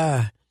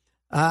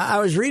 I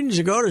was reading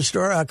Zagota's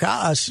story, a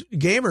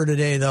gamer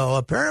today, though.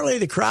 Apparently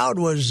the crowd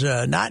was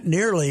not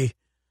nearly,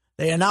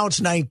 they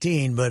announced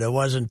 19, but it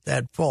wasn't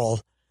that full.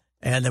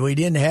 And we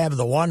didn't have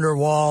the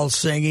Wonderwall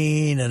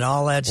singing and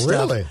all that stuff.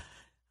 Really?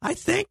 I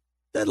think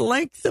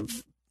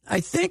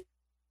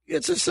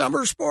it's a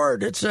summer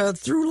sport. It's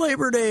through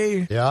Labor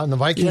Day. Yeah, and the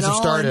Vikings have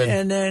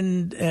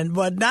started.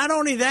 But not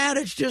only that,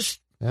 it's just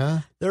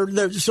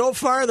they're so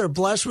far they're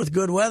blessed with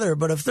good weather.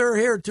 But if they're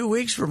here 2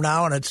 weeks from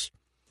now and it's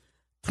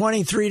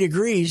 23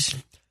 degrees,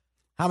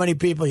 how many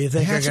people you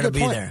think are going to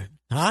be there?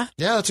 Huh?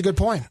 Yeah, that's a good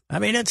point. I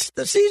mean,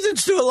 the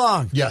season's too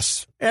long.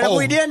 Yes. And if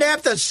we didn't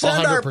have to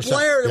send our 100%,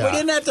 players, yeah. we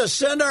didn't have to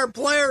send our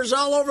players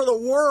all over the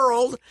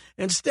world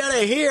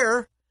instead of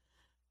here.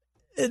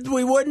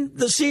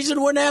 The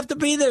season wouldn't have to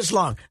be this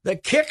long. The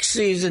kick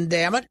season,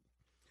 damn it,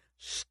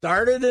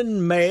 started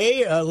in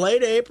May,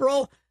 late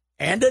April,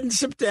 ended in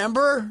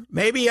September,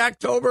 maybe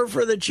October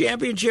for the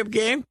championship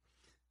game.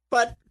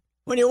 But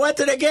when you went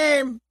to the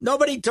game,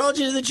 nobody told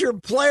you that your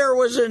player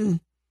was in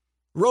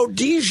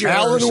Rhodesia.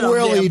 Alan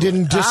Willie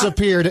didn't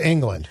disappear to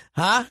England.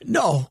 Huh?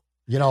 No.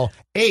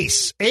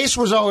 Ace. Ace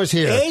was always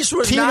here. Ace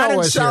was Tino not in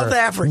was South here.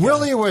 Africa.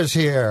 Willie was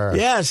here.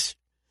 Yes.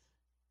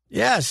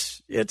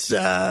 It's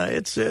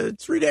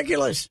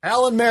ridiculous.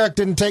 Alan Merrick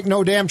didn't take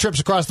no damn trips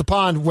across the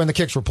pond when the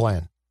Kicks were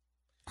playing.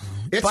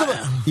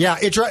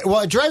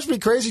 It drives me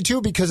crazy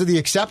too because of the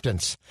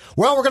acceptance.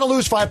 Well, we're going to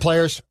lose 5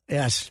 players.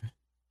 Yes.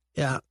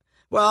 Yeah.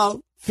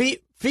 Well,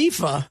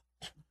 FIFA,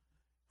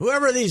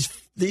 whoever these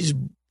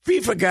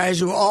FIFA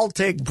guys who all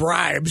take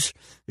bribes,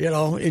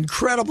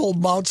 incredible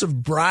amounts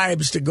of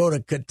bribes to go to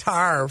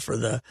Qatar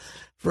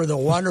for the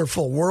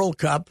wonderful World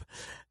Cup,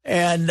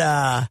 and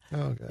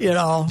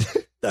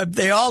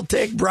they all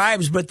take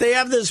bribes, but they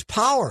have this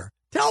power.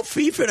 Tell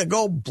FIFA to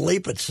go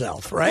bleep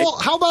itself, right? Well,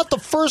 how about the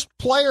first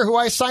player who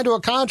I signed to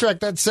a contract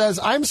that says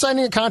I'm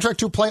signing a contract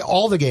to play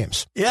all the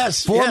games?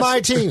 Yes. For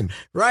my team.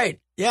 Right.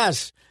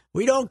 Yes.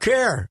 We don't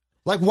care.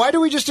 Like, why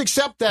do we just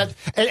accept that?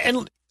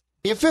 And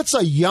if it's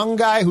a young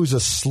guy who's a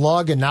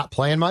slug and not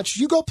playing much,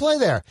 you go play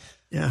there.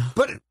 Yeah.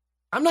 But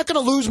I'm not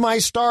going to lose my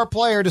star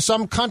player to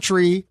some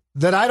country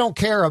that I don't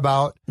care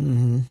about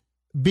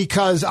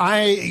because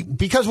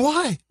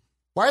why?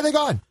 Why are they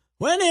gone?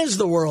 When is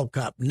the World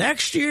Cup?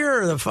 Next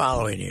year or the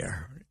following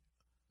year?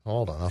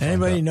 Hold on.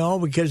 Anybody know?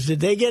 Because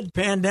did they get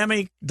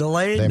pandemic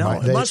delayed? It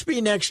must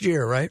be next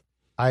year, right?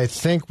 I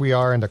think we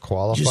are into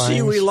qualifying. Did you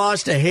see we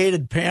lost to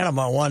hated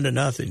Panama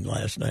 1-0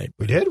 last night?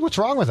 We did? What's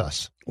wrong with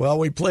us? Well,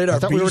 we played our B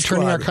squad. I thought we were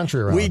turning our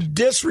country around. We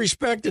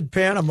disrespected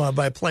Panama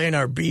by playing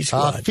our B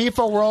squad.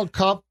 FIFA World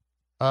Cup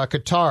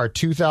Qatar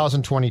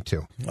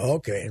 2022.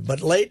 Okay,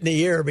 but late in the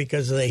year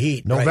because of the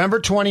heat. November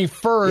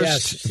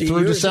 21st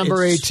through December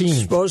 18th. It's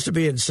supposed to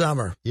be in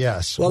summer.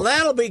 Yes. Well,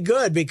 that'll be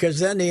good because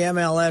then the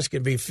MLS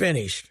can be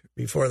finished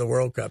before the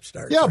World Cup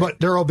starts. Yeah, but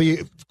there will be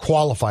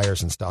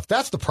qualifiers and stuff.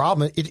 That's the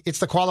problem. It's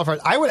the qualifiers.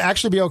 I would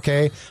actually be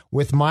okay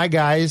with my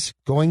guys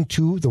going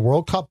to the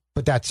World Cup,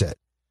 but that's it.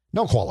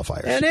 No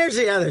qualifiers. And here's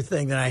the other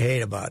thing that I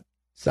hate about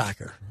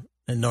soccer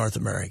in North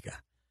America.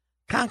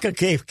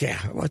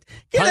 CONCACAF.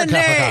 Get a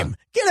name.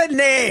 Get a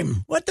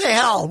name. What the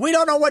hell? We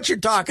don't know what you're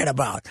talking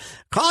about.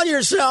 Call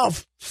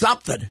yourself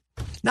something.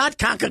 Not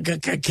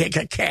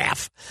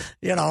CONCACAF.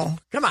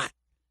 Come on.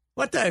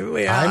 What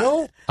the?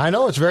 I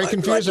know. It's very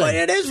confusing.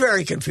 It is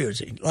very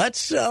confusing.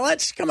 Let's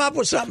come up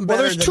with something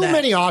better. Well, there's too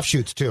many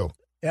offshoots too.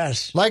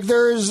 Yes. Like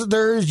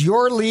there's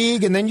your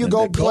league, and then you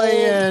go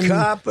play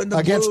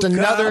against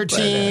another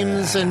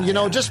teams, and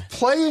just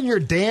play in your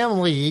damn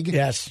league.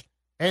 Yes.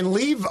 And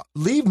leave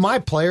my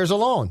players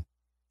alone.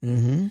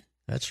 Mm-hmm.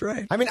 That's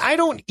right. I mean, I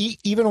don't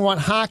even want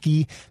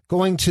hockey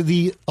going to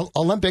the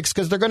Olympics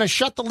because they're going to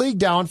shut the league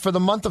down for the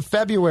month of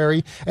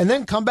February and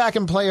then come back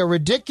and play a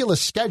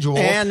ridiculous schedule.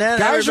 And then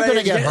guys are going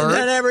to get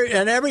hurt.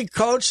 And every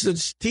coach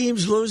that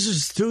teams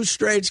loses 2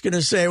 straight is going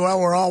to say, well,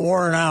 we're all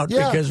worn out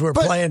because we're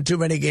playing too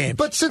many games.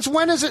 But since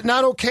when is it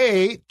not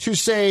okay to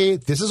say,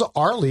 this is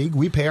our league,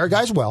 we pay our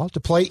guys well to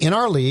play in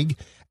our league,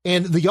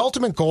 and the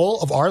ultimate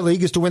goal of our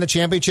league is to win the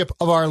championship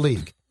of our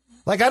league?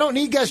 Like, I don't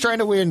need guys trying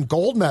to win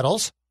gold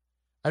medals.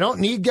 I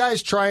don't need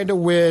guys trying to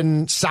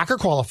win soccer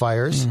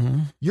qualifiers.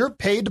 Mm-hmm. You're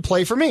paid to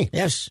play for me.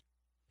 Yes.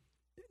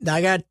 Now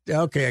I got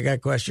a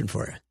question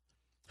for you.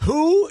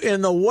 Who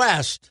in the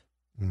West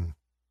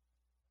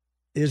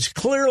is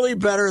clearly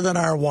better than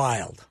our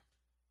Wild?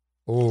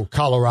 Oh,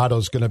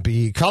 Colorado's good, but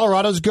Darcy.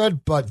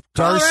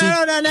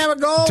 Colorado doesn't have a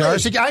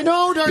goalie. I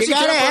know, Darcy.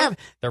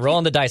 They're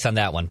rolling the dice on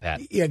that one,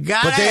 Pat.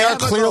 But they are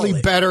clearly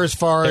better as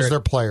far as their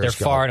players They're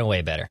go. far and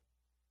away better.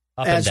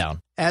 Up and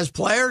down. As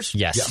players?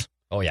 Yes. Yeah.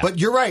 Oh, yeah. But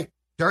you're right.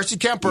 Darcy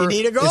Kemper is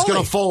need a goalie.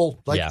 going to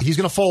fold. He's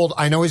going to fold.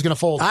 I know he's going to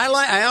fold.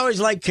 I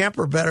always liked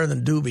Kemper better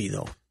than Doobie,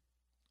 though.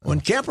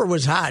 When Kemper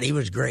was hot, he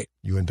was great.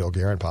 You and Bill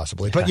Guerin,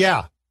 possibly. But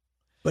yeah.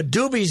 But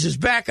Doobie's his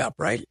backup,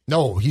 right?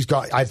 No,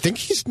 I think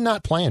he's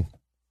not playing.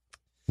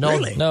 No,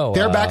 really? No.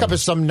 Their backup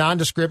is some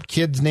nondescript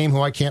kid's name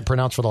who I can't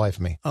pronounce for the life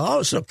of me.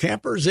 Oh, so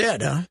Kemper's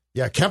it, huh?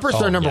 Yeah, Kemper's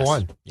their number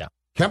one. Yeah.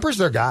 Kemper's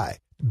their guy.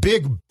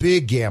 Big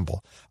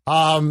gamble.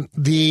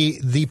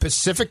 The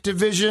Pacific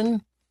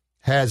Division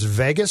has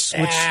Vegas,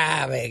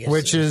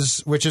 which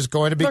is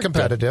going to be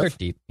competitive. They're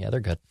deep. Yeah, they're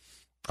good.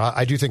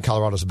 I do think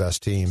Colorado's the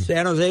best team.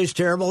 San Jose's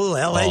terrible.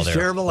 LA's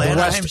terrible.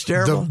 Anaheim's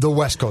terrible. The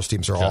West Coast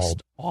teams are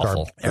just all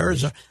awful.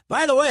 Arizona.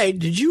 By the way,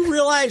 did you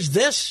realize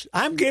this?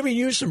 I'm giving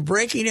you some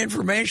breaking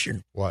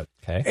information. What?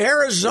 Okay.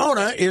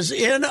 Arizona is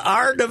in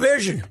our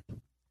division.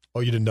 Oh,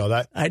 you didn't know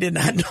that? I did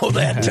not know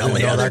that until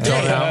the other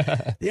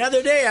day. The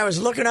other day, I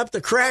was looking up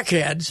the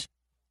crackheads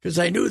because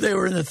I knew they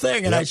were in the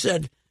thing, and I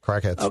said,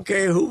 crackheads.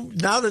 Okay,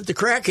 now that the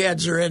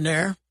crackheads are in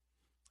there,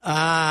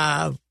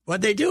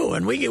 what'd they do?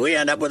 And we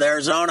end up with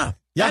Arizona.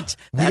 Yeah,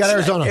 we got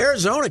Arizona.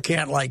 Arizona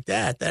can't like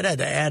that. That had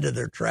to add to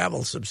their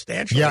travel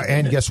substantially. Yeah,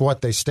 and guess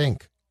what? They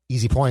stink.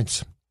 Easy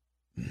points.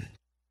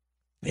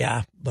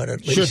 Yeah, but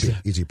at least should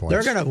be easy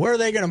points. Where are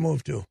they gonna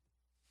move to?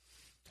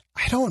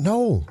 I don't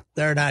know.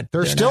 They're not.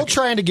 They're still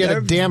trying to get a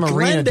damn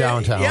arena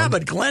downtown. Yeah,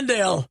 but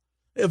Glendale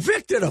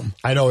evicted them.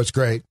 I know, it's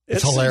great.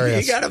 It's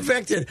hilarious. He got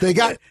evicted. They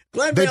beat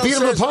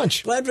him a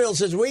punch. Glenville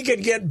says we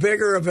could get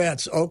bigger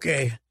events.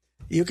 Okay.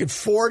 You could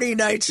 40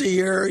 nights a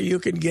year. You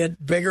can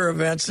get bigger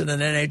events than an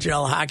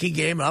NHL hockey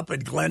game up in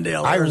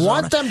Glendale, Arizona. I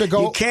want them to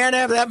go. You can't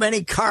have that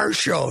many car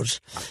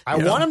shows. I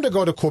want them to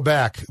go to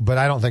Quebec, but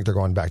I don't think they're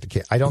going back to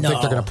Canada. I don't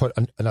think they're going to put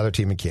another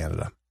team in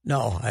Canada.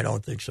 No, I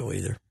don't think so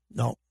either.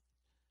 No.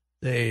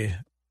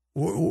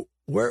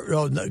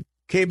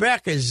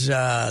 Quebec is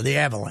the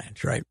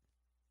Avalanche, right?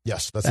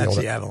 Yes, that's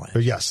the Avalanche.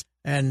 Yes.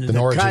 And the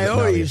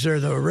Coyotes are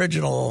the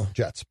original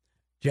Jets.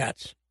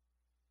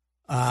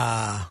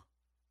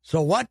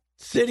 So what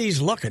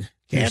city's looking?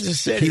 Kansas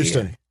City.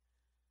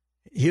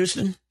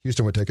 Houston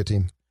would take a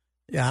team.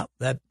 Yeah,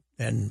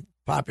 and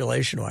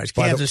population-wise,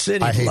 Kansas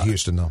City. I hate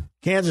Houston, though.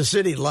 Kansas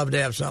City'd love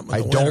to have something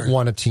in the don't winter.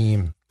 want a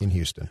team in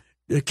Houston.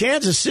 The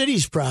Kansas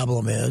City's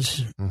problem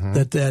is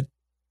that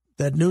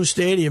new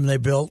stadium they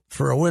built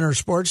for a winter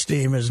sports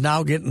team is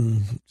now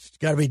it's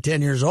got to be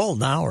 10 years old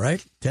now,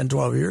 right? 10,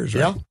 12 years,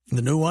 right? Yeah.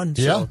 The new one.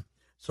 Yeah.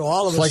 So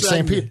all of a like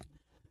sudden, St. Pete.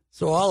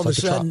 So all of a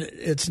sudden,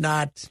 it's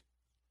not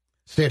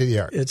state of the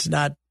art. It's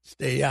not.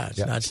 It's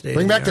not state.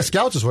 Bring back the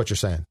Scouts, is what you're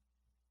saying.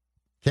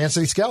 Kansas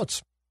City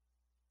Scouts.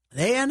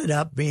 They ended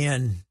up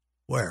being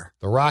where?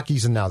 The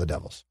Rockies and now the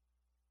Devils.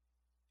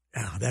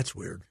 Yeah, that's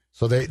weird.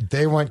 So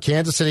they went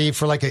Kansas City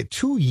for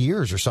 2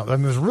 years or something. I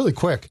mean, it was really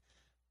quick.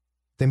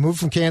 They moved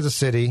from Kansas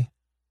City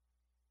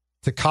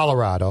to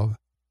Colorado,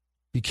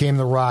 became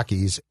the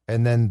Rockies,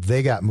 and then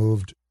they got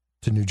moved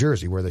to New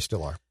Jersey, where they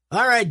still are.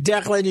 All right,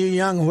 Declan, you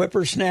young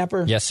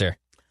whippersnapper. Yes, sir.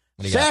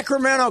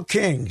 Sacramento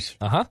Kings.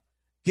 Uh-huh.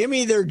 Give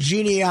me their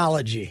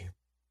genealogy.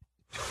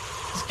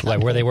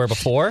 Like where they were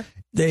before?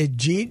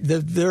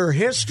 Their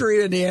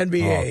history in the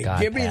NBA. Oh,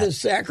 God, Give me Pat. the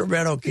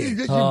Sacramento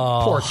Kings.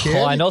 Poor kid.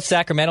 Oh, I know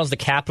Sacramento's the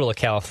capital of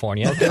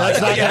California. Okay,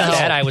 that's not gonna help.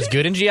 That I was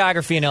good in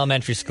geography in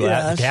elementary school.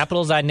 Yes. The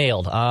capitals I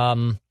nailed.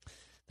 The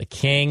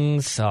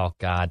Kings. Oh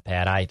God,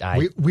 Pat.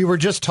 We were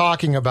just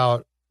talking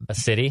about a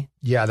city.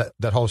 Yeah,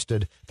 that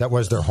hosted. That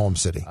was their home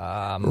city.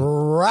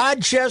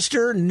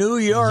 Rochester, New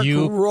York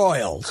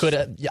Royals.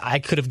 I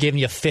could have given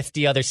you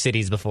 50 other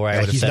cities before I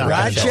would have he's said not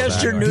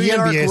Rochester, New The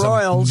York NBA is a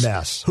Royals,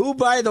 mess. who,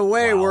 by the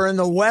way, were in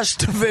the West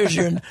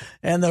Division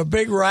and the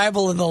big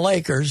rival in the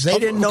Lakers. They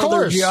didn't know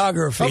their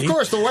geography. Of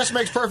course, the West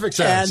makes perfect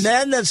sense. And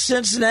then the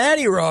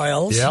Cincinnati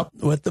Royals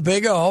with the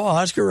big O,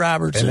 Oscar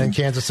Robertson. And then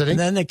Kansas City. And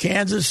then the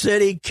Kansas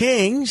City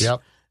Kings.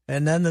 Yep.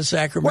 And then the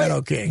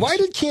Sacramento Kings. Why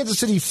did Kansas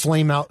City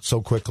flame out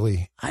so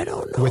quickly? I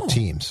don't know. With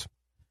teams.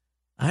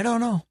 I don't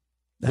know.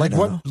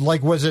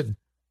 Like was it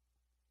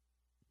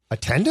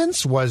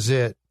attendance? Was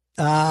it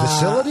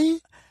facility?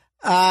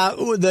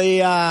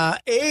 The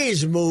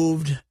A's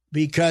moved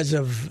because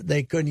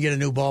they couldn't get a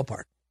new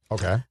ballpark.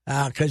 Okay.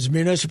 Because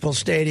Municipal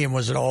Stadium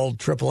was an old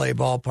AAA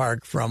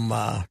ballpark from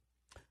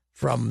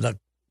the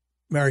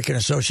American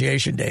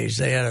Association days.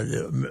 They had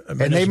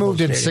and they moved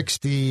stadium. in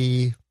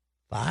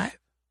 65.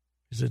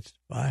 Is it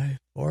 5,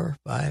 4,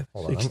 5,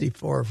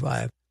 64 or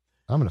 5?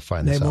 I'm going to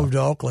find this out. They moved to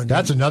Oakland.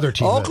 That's another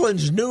team.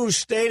 Oakland's new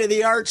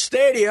state-of-the-art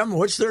stadium,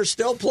 which they're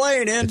still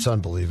playing in. It's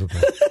unbelievable.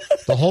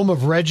 The home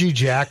of Reggie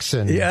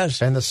Jackson.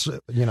 Yes. And the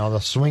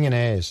swinging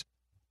A's.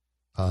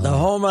 The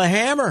home of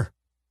Hammer.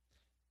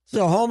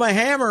 The home of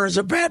Hammer is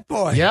a bat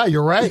boy. Yeah,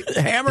 you're right.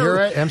 Hammer. You're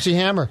right. MC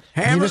Hammer.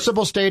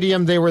 Municipal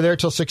Stadium, they were there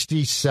till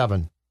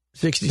 67.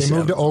 67. They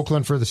moved to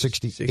Oakland for the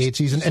 68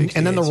 season.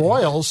 And then the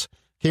Royals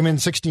came in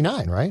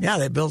 69, right? Yeah,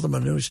 they built them a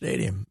new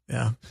stadium.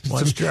 Yeah.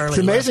 It's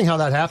amazing how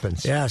that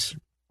happens. Yes.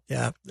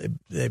 Yeah.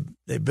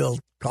 They built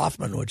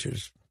Kauffman, which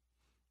is...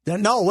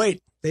 No, wait.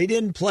 They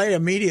didn't play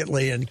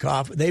immediately in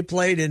Kauffman. They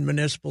played in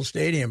Municipal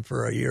Stadium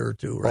for a year or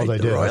two, right? Oh, they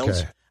did? Royals?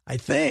 Okay. I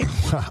think.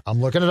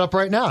 I'm looking it up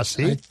right now.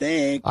 See? I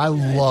think. I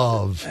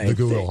love the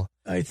Google.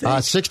 I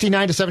think.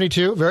 69 to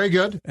 72. Very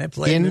good. I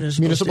played in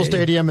Municipal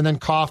Stadium. And then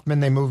Kauffman,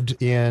 they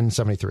moved in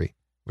 73.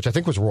 Which I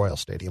think was Royal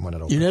Stadium when it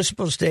opened.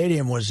 Municipal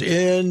Stadium was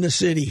in the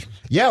city.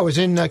 Yeah, it was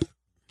in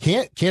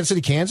Kansas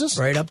City, Kansas.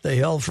 Right up the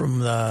hill from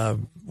the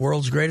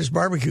world's greatest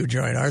barbecue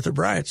joint, Arthur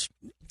Bryant's.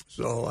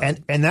 So,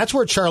 and that's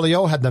where Charlie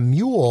O had the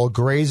mule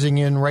grazing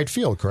in right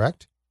field,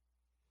 correct?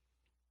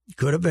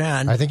 Could have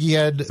been. I think he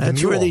had the That's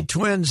mule. where the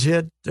Twins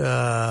hit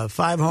 5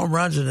 home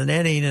runs in an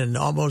inning and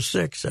almost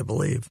 6, I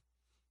believe.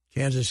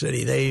 Kansas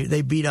City.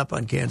 They beat up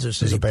on Kansas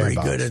City pretty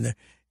good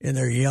in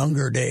their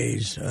younger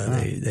days.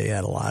 They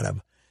had a lot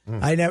of.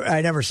 I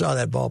never saw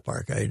that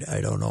ballpark.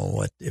 I don't know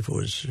what if it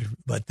was,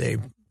 but it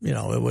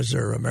was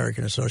their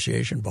American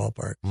Association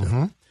ballpark.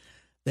 So.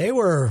 They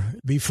were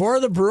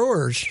before the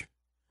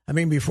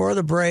before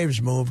the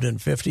Braves moved in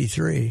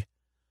 '53.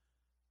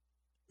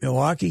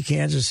 Milwaukee,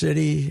 Kansas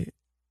City,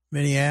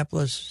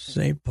 Minneapolis,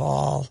 St.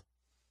 Paul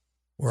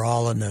were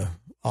all in the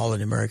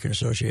American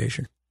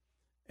Association.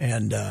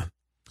 And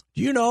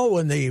do you know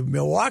when the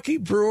Milwaukee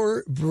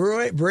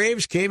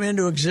Braves came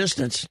into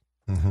existence?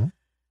 Mm-hmm.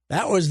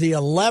 That was the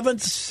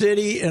 11th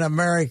city in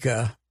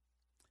America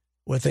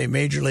with a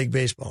Major League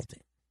Baseball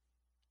team.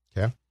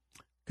 Yeah.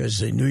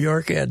 Because New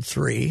York had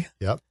 3.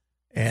 Yep.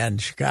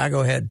 And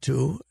Chicago had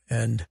 2.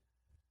 And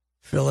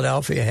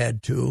Philadelphia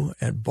had 2.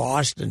 And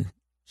Boston,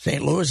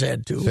 St. Louis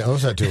had 2. St.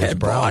 Louis had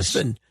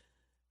 2.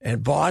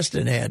 And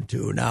Boston had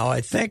 2. Now,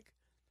 I think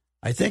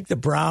the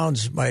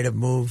Browns might have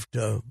moved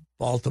to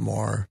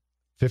Baltimore.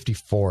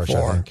 54, I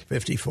think.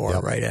 54,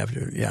 yep. Right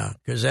after. Yeah.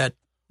 Because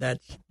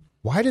that's...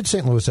 Why did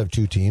St. Louis have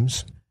 2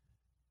 teams?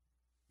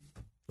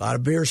 A lot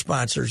of beer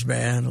sponsors,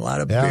 man. A lot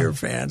of beer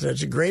fans.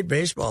 It's a great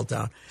baseball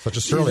town. Such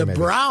a surly, the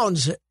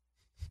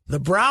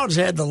Browns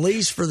had the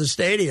lease for the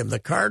stadium. The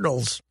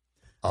Cardinals.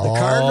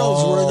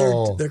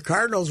 The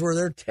Cardinals were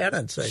their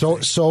tenants. I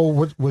think.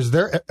 So was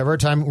there ever a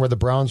time where the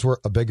Browns were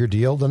a bigger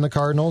deal than the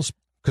Cardinals?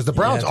 Because the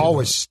Browns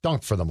always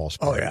stunk for the most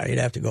part. Oh yeah, you'd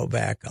have to go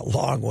back a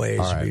long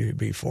ways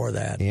before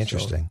that.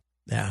 Interesting.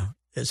 So, yeah.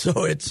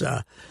 So it's.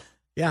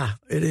 Yeah,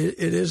 it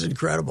is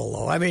incredible,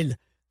 though. I mean,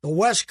 the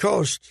West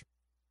Coast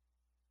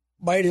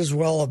might as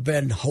well have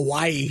been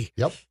Hawaii,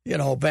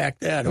 back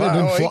then.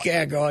 You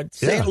can't go.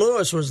 St.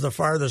 Louis was the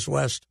farthest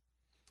west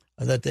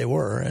that they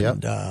were.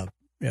 And,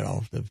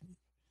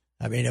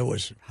 it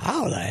was,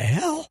 how the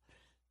hell?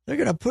 They're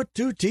going to put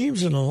 2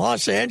 teams in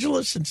Los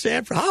Angeles and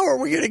San Francisco. How are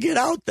we going to get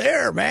out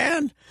there,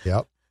 man?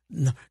 Yep.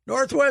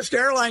 Northwest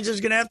Airlines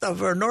is going to have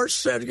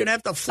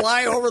to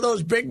fly over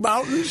those big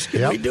mountains.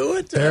 Can we do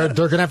it? They're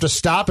going to have to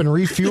stop and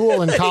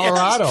refuel in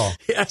Colorado.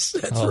 Yes,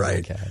 that's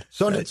right.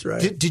 So that's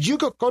right. Did you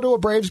go to a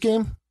Braves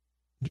game?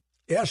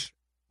 Yes.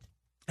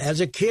 As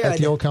a kid. At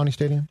the Old County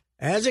Stadium?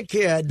 As a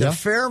kid, the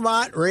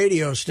Fairmont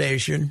radio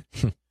station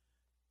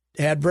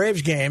had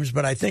Braves games,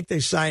 but I think they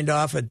signed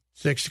off at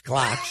 6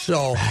 o'clock,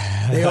 so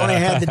they only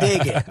had the day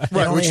game.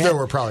 Right, which there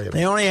were probably.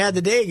 They only had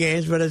the day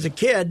games, but as a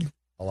kid...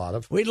 A lot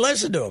of. We'd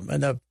listen to them.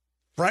 And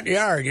front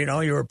yard.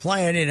 You were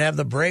playing. You'd have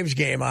the Braves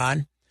game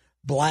on,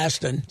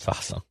 blasting. It's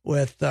awesome.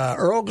 With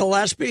Earl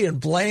Gillespie and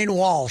Blaine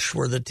Walsh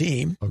were the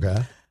team.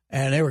 Okay.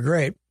 And they were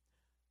great.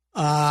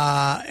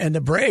 And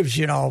the Braves,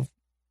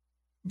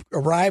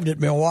 arrived at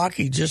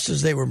Milwaukee just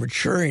as they were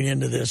maturing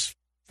into this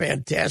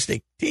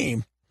fantastic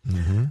team.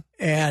 Mm-hmm.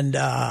 And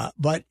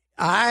but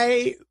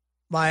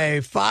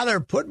my father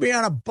put me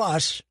on a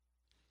bus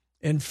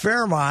in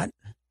Fairmont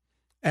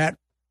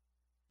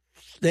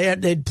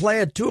they'd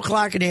play at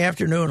 2:00 in the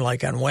afternoon,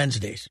 like on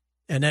Wednesdays,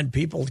 and then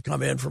people would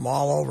come in from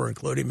all over,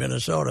 including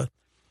Minnesota.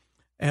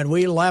 And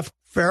we left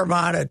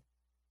Fairmont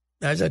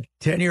as a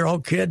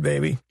 10-year-old kid,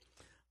 baby.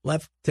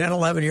 Left 10,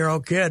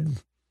 11-year-old kid,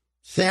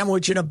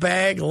 sandwich in a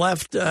bag,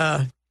 left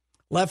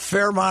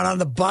Fairmont on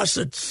the bus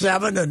at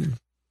 7 and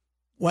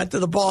went to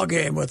the ball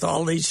game with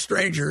all these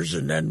strangers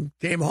and then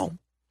came home.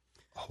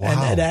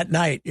 Wow. And that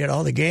night,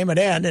 the game would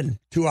end in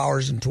 2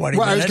 hours and 20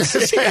 minutes. I was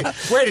going to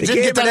say, wait, it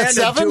didn't get done at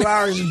 7? 2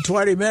 hours and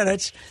 20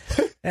 minutes.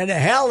 And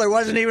hell, there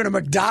wasn't even a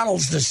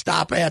McDonald's to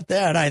stop at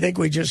then. I think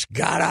we just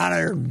got on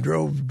it and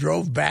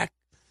drove back.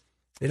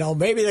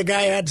 Maybe the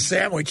guy had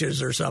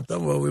sandwiches or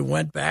something. Well, we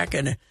went back,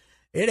 and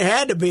it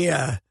had to be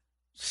a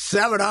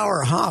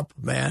 7-hour hump,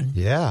 man.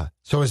 Yeah.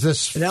 So is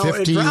this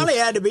 50? It probably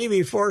had to be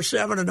before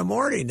 7 in the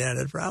morning then.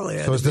 It probably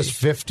had So is this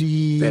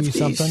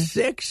 50-something?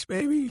 56,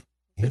 maybe.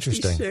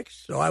 Interesting.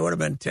 56. So I would have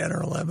been 10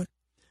 or 11.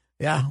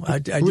 Yeah, I Who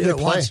did did it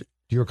play? once. Do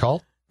you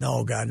recall?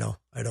 No, God, no.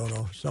 I don't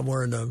know.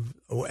 Somewhere in the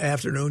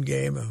afternoon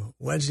game, a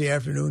Wednesday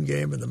afternoon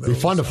game in the middle. It'd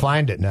be fun to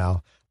find it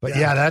now. But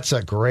yeah, that's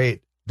a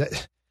great.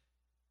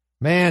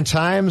 Man,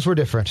 times were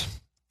different.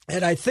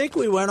 And I think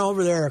we went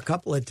over there a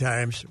couple of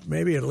times,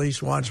 maybe at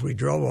least once we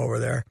drove over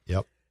there.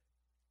 Yep.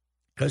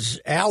 Because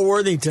Al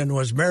Worthington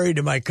was married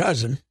to my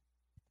cousin.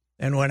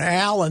 And when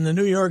Al and the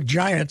New York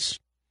Giants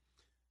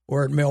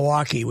were at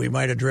Milwaukee, we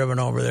might have driven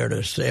over there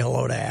to say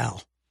hello to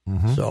Al.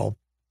 Mm-hmm. So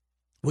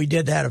we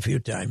did that a few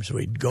times.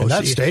 We'd go and see.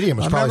 That stadium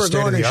was probably state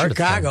of the art. I remember going to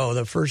Chicago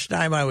the first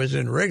time I was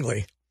in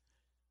Wrigley.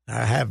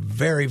 I have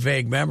very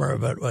vague memory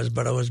of it,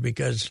 but it was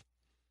because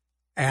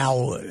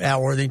Al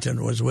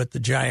Worthington was with the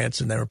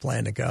Giants and they were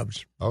playing the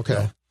Cubs. Okay.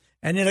 So,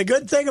 and then a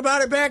good thing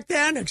about it back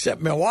then,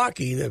 except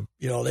Milwaukee,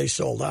 they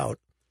sold out.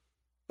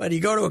 But you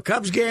go to a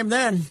Cubs game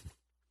then,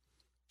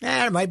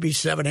 it might be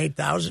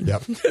 7,000-8,000.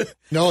 Yep.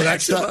 No,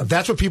 that's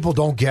what people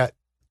don't get.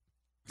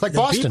 It's like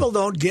Boston. People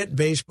don't get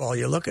baseball.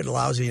 You look at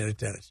lousy in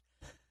attendance.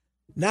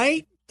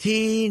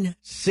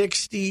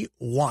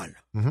 1961.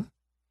 Mm-hmm.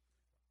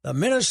 The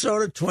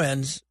Minnesota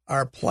Twins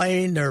are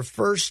playing their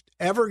first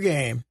ever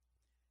game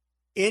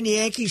in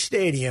Yankee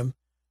Stadium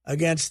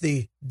against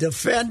the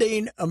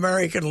defending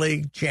American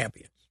League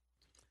champions.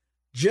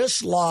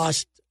 Just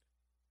lost,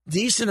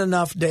 decent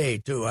enough day,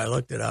 too. I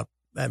looked it up,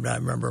 and I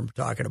remember them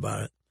talking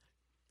about it.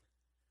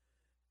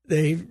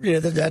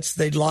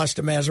 They'd lost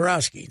to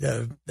Mazeroski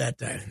that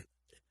time.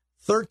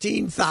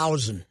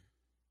 13,000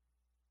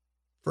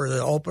 for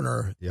the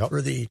opener,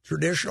 for the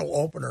traditional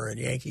opener in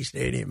Yankee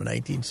Stadium in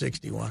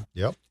 1961.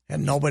 Yep.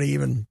 And nobody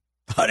even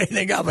thought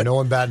anything of it. No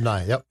one bat an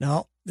eye. Yep.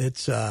 No,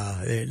 it's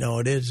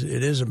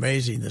it is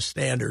amazing the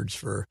standards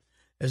for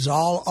as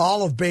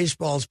all of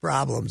baseball's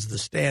problems. The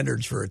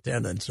standards for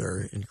attendance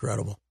are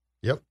incredible.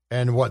 Yep.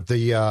 And what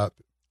the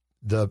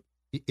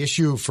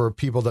issue for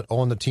people that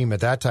owned the team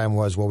at that time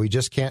was, well, we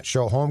just can't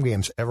show home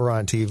games ever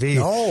on TV.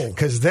 No,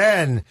 because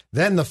then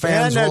the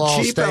fans will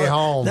all stay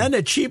home. Then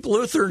the cheap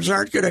Lutherans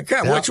aren't going to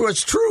come, which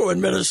was true in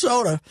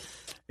Minnesota.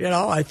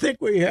 I think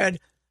we had,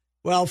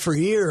 for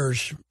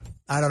years.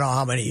 I don't know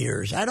how many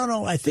years. I don't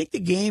know. I think the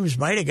games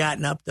might have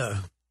gotten up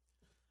to,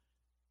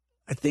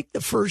 I think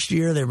the first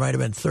year there might have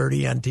been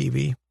 30 on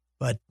TV,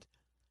 but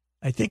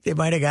I think they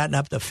might have gotten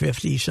up to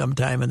 50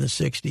 sometime in the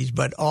 60s,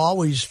 but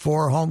always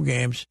 4 home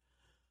games.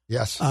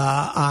 Yes.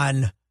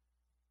 On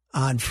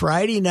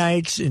Friday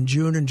nights in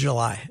June and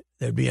July.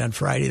 They'd be on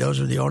Friday.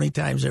 Those are the only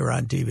times they were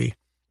on TV.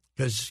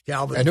 Because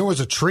Calvin. And it was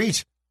a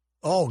treat.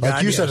 Oh, God,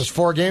 like you said, it's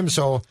 4 games.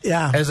 So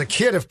as a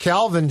kid, if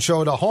Calvin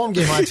showed a home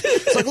game,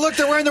 it's like, look,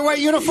 they're wearing the white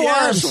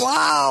uniforms. Yes,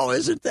 wow,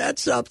 isn't that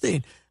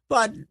something?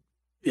 But,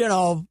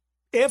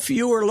 if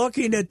you were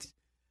looking at,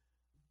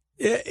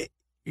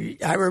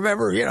 I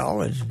remember,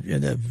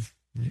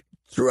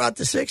 throughout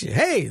the 60s,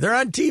 hey, they're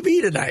on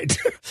TV tonight.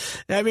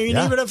 I mean,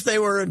 even if they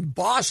were in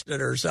Boston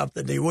or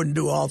something, they wouldn't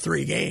do all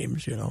 3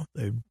 games,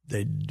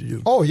 They'd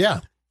do. Oh,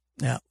 yeah.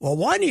 Yeah. Well,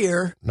 one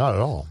year. Not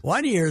at all.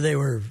 One year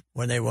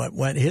when they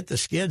went hit the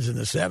skids in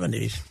the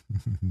 70s,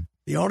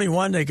 the only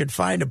one they could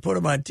find to put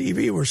them on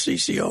TV were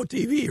CCO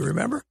TV,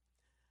 remember?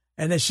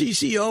 And the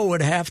CCO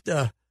would have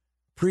to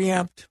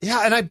preempt.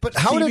 Yeah, but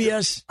how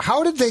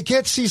did they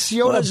get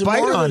CCO to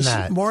bite on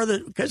that?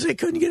 Because they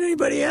couldn't get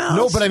anybody else.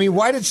 No, but I mean,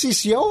 why did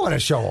CCO want to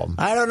show them?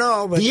 I don't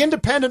know. But the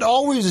Independent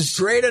always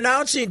great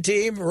announcing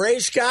team, Ray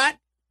Scott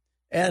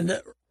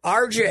and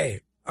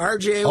RJ.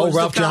 RJ was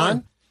Ralph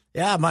John?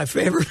 Yeah, my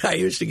favorite. I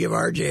used to give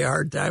RJ a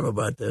hard time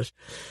about this.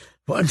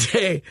 One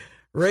day,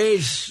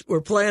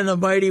 we're playing the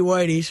Mighty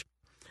Whiteys,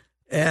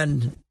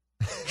 and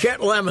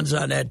Chet Lemon's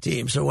on that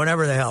team, so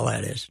whatever the hell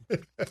that is.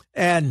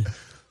 And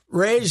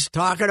Ray's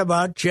talking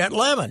about Chet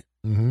Lemon.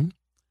 Mm-hmm.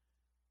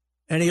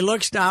 And he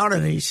looks down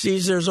and he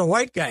sees there's a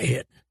white guy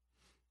hitting.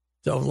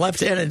 So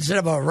left-handed, instead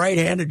of a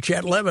right-handed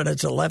Chet Lemon,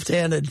 it's a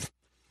left-handed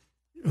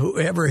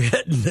whoever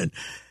hitting.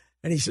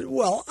 And he said,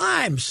 well,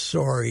 I'm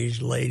sorry,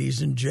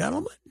 ladies and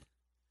gentlemen.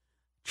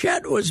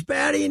 Chet was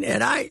batting,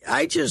 and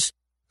I just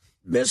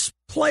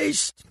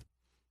misplaced,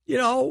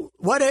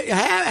 what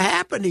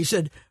happened. He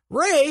said,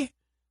 Ray,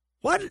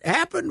 what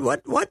happened?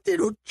 What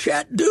did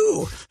Chet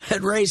do?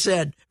 And Ray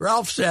said,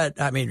 Ralph.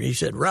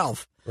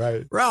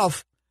 Right.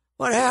 Ralph,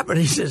 what happened?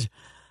 He says,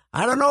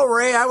 I don't know,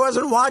 Ray. I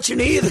wasn't watching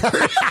either.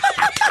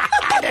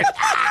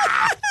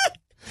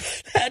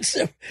 That's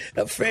a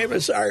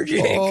famous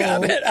RJ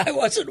comment. I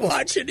wasn't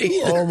watching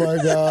either. Oh,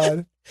 my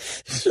God.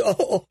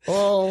 So,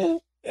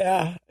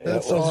 yeah.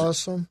 That's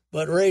awesome.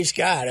 But Ray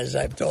Scott, as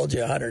I've told you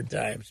 100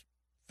 times,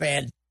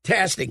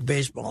 fantastic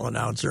baseball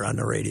announcer on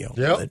the radio.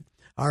 Yep. But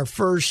our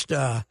first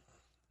 5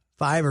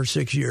 or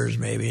 6 years,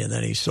 maybe, and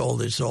then he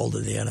sold his soul to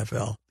the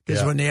NFL.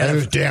 Yeah. When the NFL, he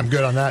was damn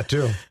good on that,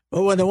 too.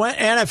 Well, when the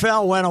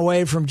NFL went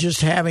away from just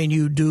having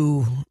you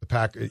do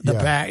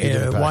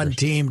one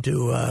team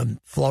to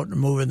float and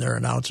moving their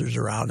announcers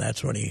around,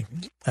 that's when he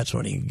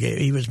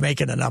was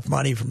making enough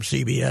money from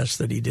CBS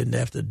that he didn't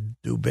have to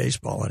do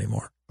baseball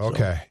anymore.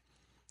 Okay. So,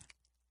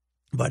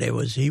 but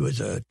he was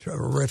a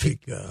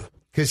terrific.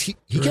 Because he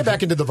came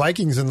back into the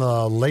Vikings in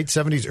the late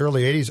 70s,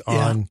 early 80s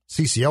on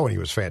CCO, and he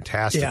was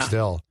fantastic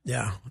still.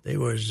 Yeah, he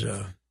was.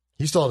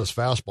 He still had his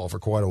fastball for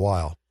quite a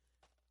while.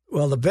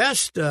 Well, the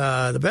best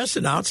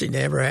announcing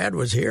they ever had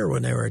was here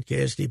when they were at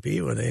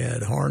KSTP, when they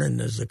had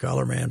Hornan as the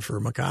color man for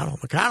McConnell.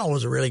 McConnell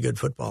was a really good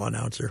football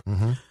announcer.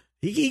 Mm-hmm.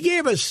 He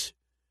gave us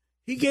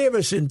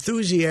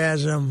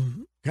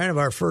enthusiasm, kind of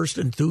our first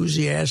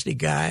enthusiastic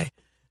guy,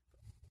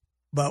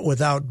 but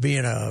without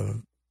being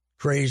a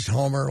crazed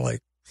homer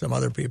like some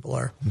other people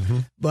are.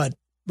 Mm-hmm. But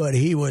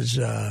he was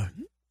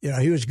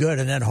he was good,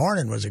 and then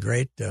Hornan was a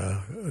great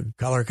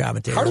color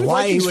commentator. How did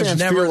Vikings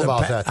fans feel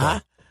about that? Though?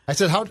 I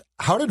said,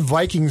 how did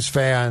Vikings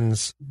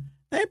fans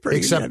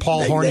accept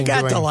Paul Hornung? They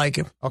got to like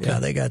him. Okay. Yeah,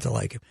 they got to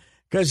like him.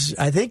 Because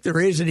I think the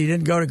reason he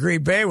didn't go to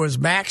Green Bay was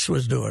Max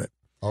was doing it.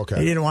 Okay.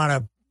 He didn't want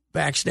to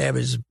backstab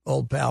his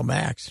old pal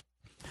Max.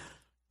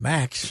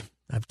 Max,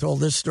 I've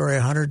told this story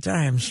 100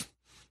 times.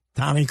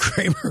 Tommy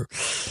Kramer.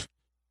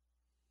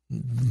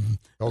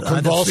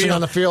 Convulsion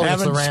on the field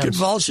against the Rams.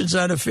 Convulsions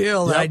on the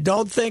field. Yep. I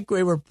don't think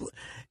we were,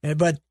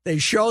 but they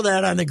show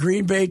that on the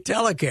Green Bay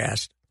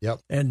telecast. Yep.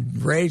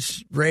 And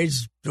Ray's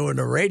doing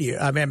the radio.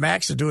 I mean,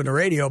 Max is doing the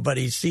radio, but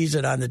he sees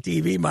it on the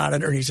TV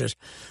monitor, and he says,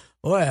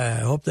 boy, I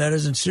hope that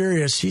isn't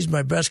serious. He's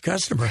my best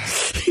customer.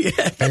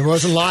 And he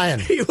wasn't lying.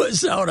 He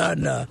was out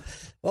on,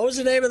 what was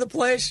the name of the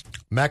place?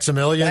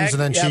 Maximilian's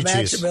and then Chi-Chi's.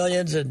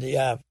 Maximilian's and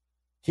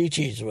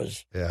Chi-Chi's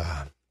was.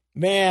 Yeah.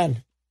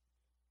 Man,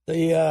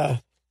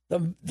 the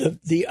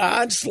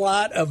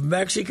onslaught of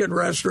Mexican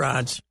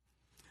restaurants,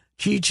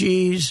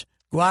 Chi-Chi's,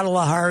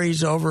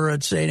 Guadalajara's over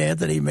at St.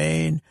 Anthony,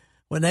 Maine,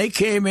 when they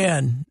came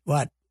in,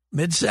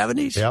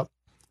 mid-70s? Yep.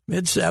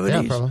 Mid-70s?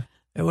 Yeah, probably.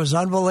 It was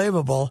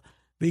unbelievable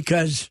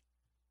because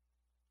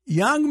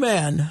young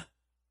men,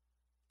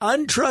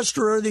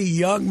 untrustworthy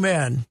young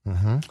men,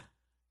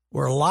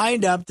 were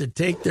lined up to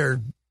take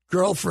their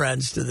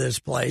girlfriends to this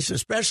place,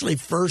 especially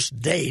first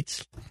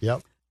dates,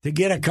 to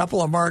get a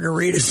couple of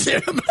margaritas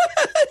in them.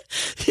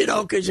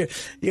 Because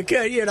you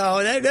could,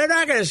 they're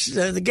not going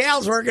to, the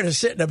gals weren't going to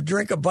sit and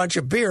drink a bunch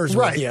of beers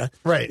with you.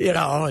 Right. They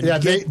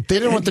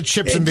didn't want the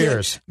chips and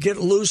beers. Get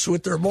loose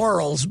with their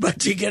morals,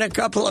 but you get a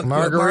couple of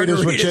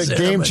margaritas which a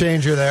game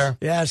changer there.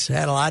 Yes,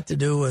 had a lot to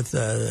do with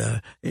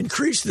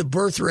increased the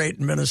birth rate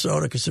in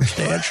Minnesota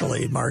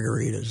substantially,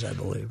 margaritas, I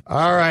believe.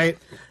 All right.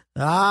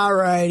 All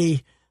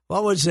righty.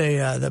 What was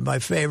my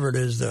favorite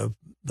is the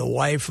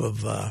wife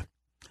of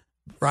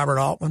Robert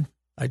Altman.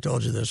 I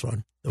told you this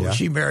one. Yeah.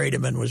 She married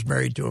him and was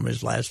married to him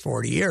his last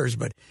 40 years,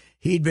 but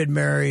he'd been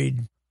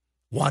married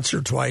once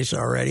or twice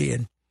already,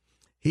 and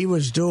he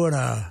was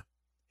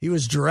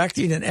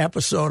directing an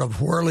episode of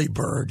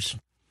Whirlybirds,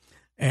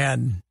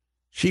 and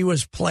she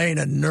was playing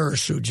a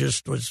nurse who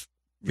just was,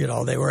 they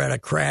were at a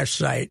crash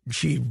site, and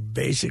she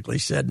basically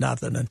said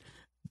nothing, and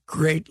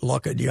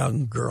great-looking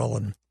young girl,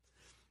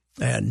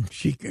 and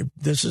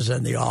this is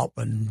in the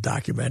Altman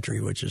documentary,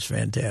 which is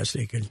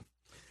fantastic, and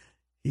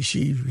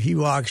she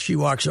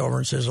walks over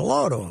and says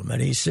hello to him,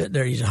 and he's sitting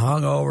there, he's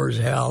hung over as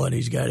hell, and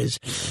he's got his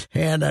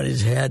hand on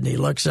his head, and he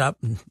looks up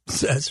and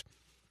says,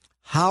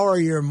 how are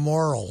your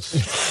morals?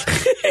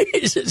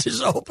 It's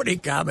his opening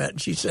comment,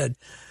 and she said,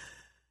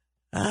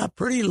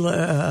 pretty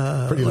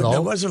low.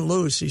 That wasn't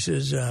loose. He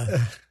says,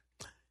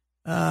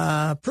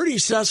 pretty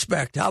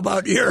suspect. How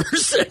about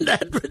yours? And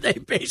they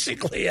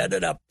basically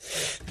ended up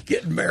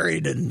getting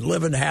married and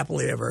living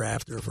happily ever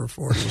after for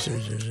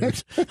 46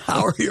 years.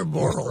 How are your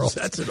morals?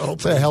 That's an opening.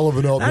 That's a hell of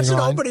an opening line. That's an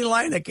opening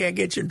line that can't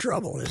get you in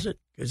trouble, is it?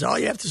 Because all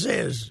you have to say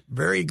is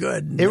very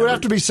good. It would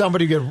have to be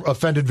somebody who get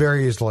offended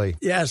very easily.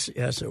 Yes,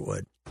 it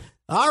would.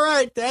 All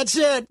right, that's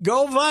it.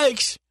 Go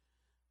Vikes.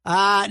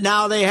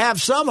 Now, they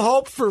have some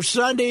hope for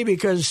Sunday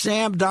because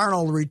Sam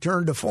Darnold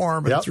returned to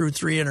form and threw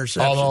 3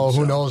 interceptions. Although,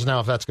 who knows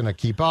now if that's going to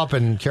keep up,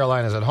 and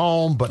Carolina's at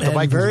home, but the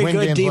Vikings very win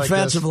good games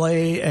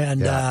defensively, like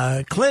this.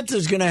 and Clint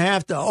is going to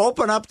have to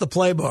open up the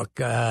playbook,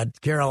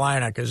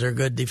 Carolina, because they're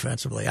good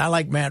defensively. I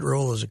like Matt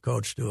Rule as a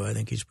coach, too. I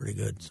think he's pretty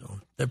good, so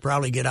they'll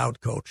probably get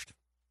out-coached.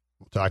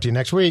 We'll talk to you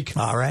next week.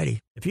 All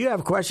righty. If you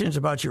have questions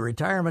about your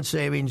retirement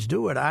savings,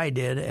 do what I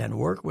did and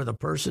work with a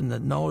person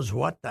that knows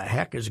what the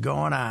heck is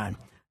going on.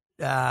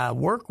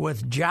 Work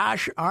with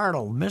Josh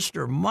Arnold,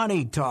 Mr.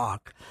 Money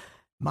Talk.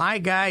 My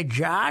guy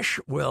Josh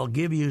will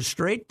give you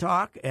straight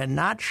talk and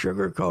not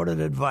sugar-coated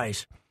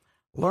advice.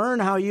 Learn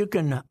how you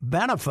can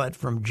benefit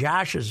from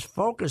Josh's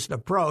focused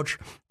approach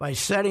by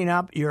setting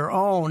up your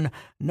own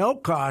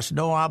no-cost,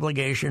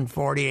 no-obligation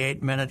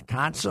 48-minute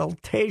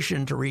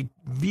consultation to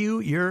review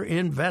your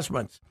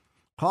investments.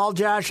 Call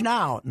Josh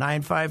now,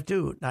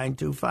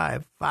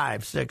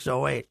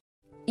 952-925-5608.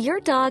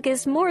 Your dog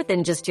is more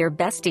than just your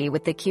bestie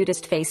with the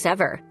cutest face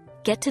ever.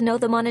 Get to know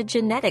them on a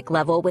genetic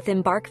level with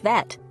Embark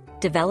Vet.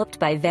 Developed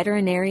by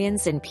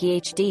veterinarians and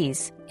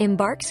PhDs,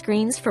 Embark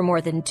screens for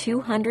more than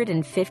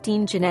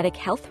 215 genetic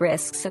health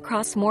risks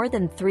across more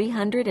than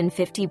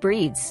 350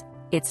 breeds.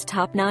 It's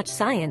top-notch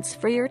science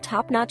for your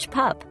top-notch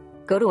pup.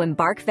 Go to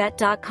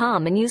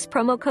EmbarkVet.com and use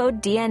promo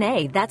code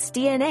DNA, that's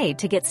DNA,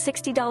 to get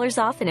 $60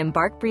 off an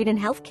Embark Breed and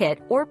Health Kit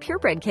or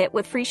Purebred Kit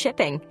with free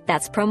shipping.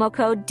 That's promo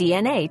code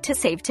DNA to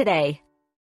save today.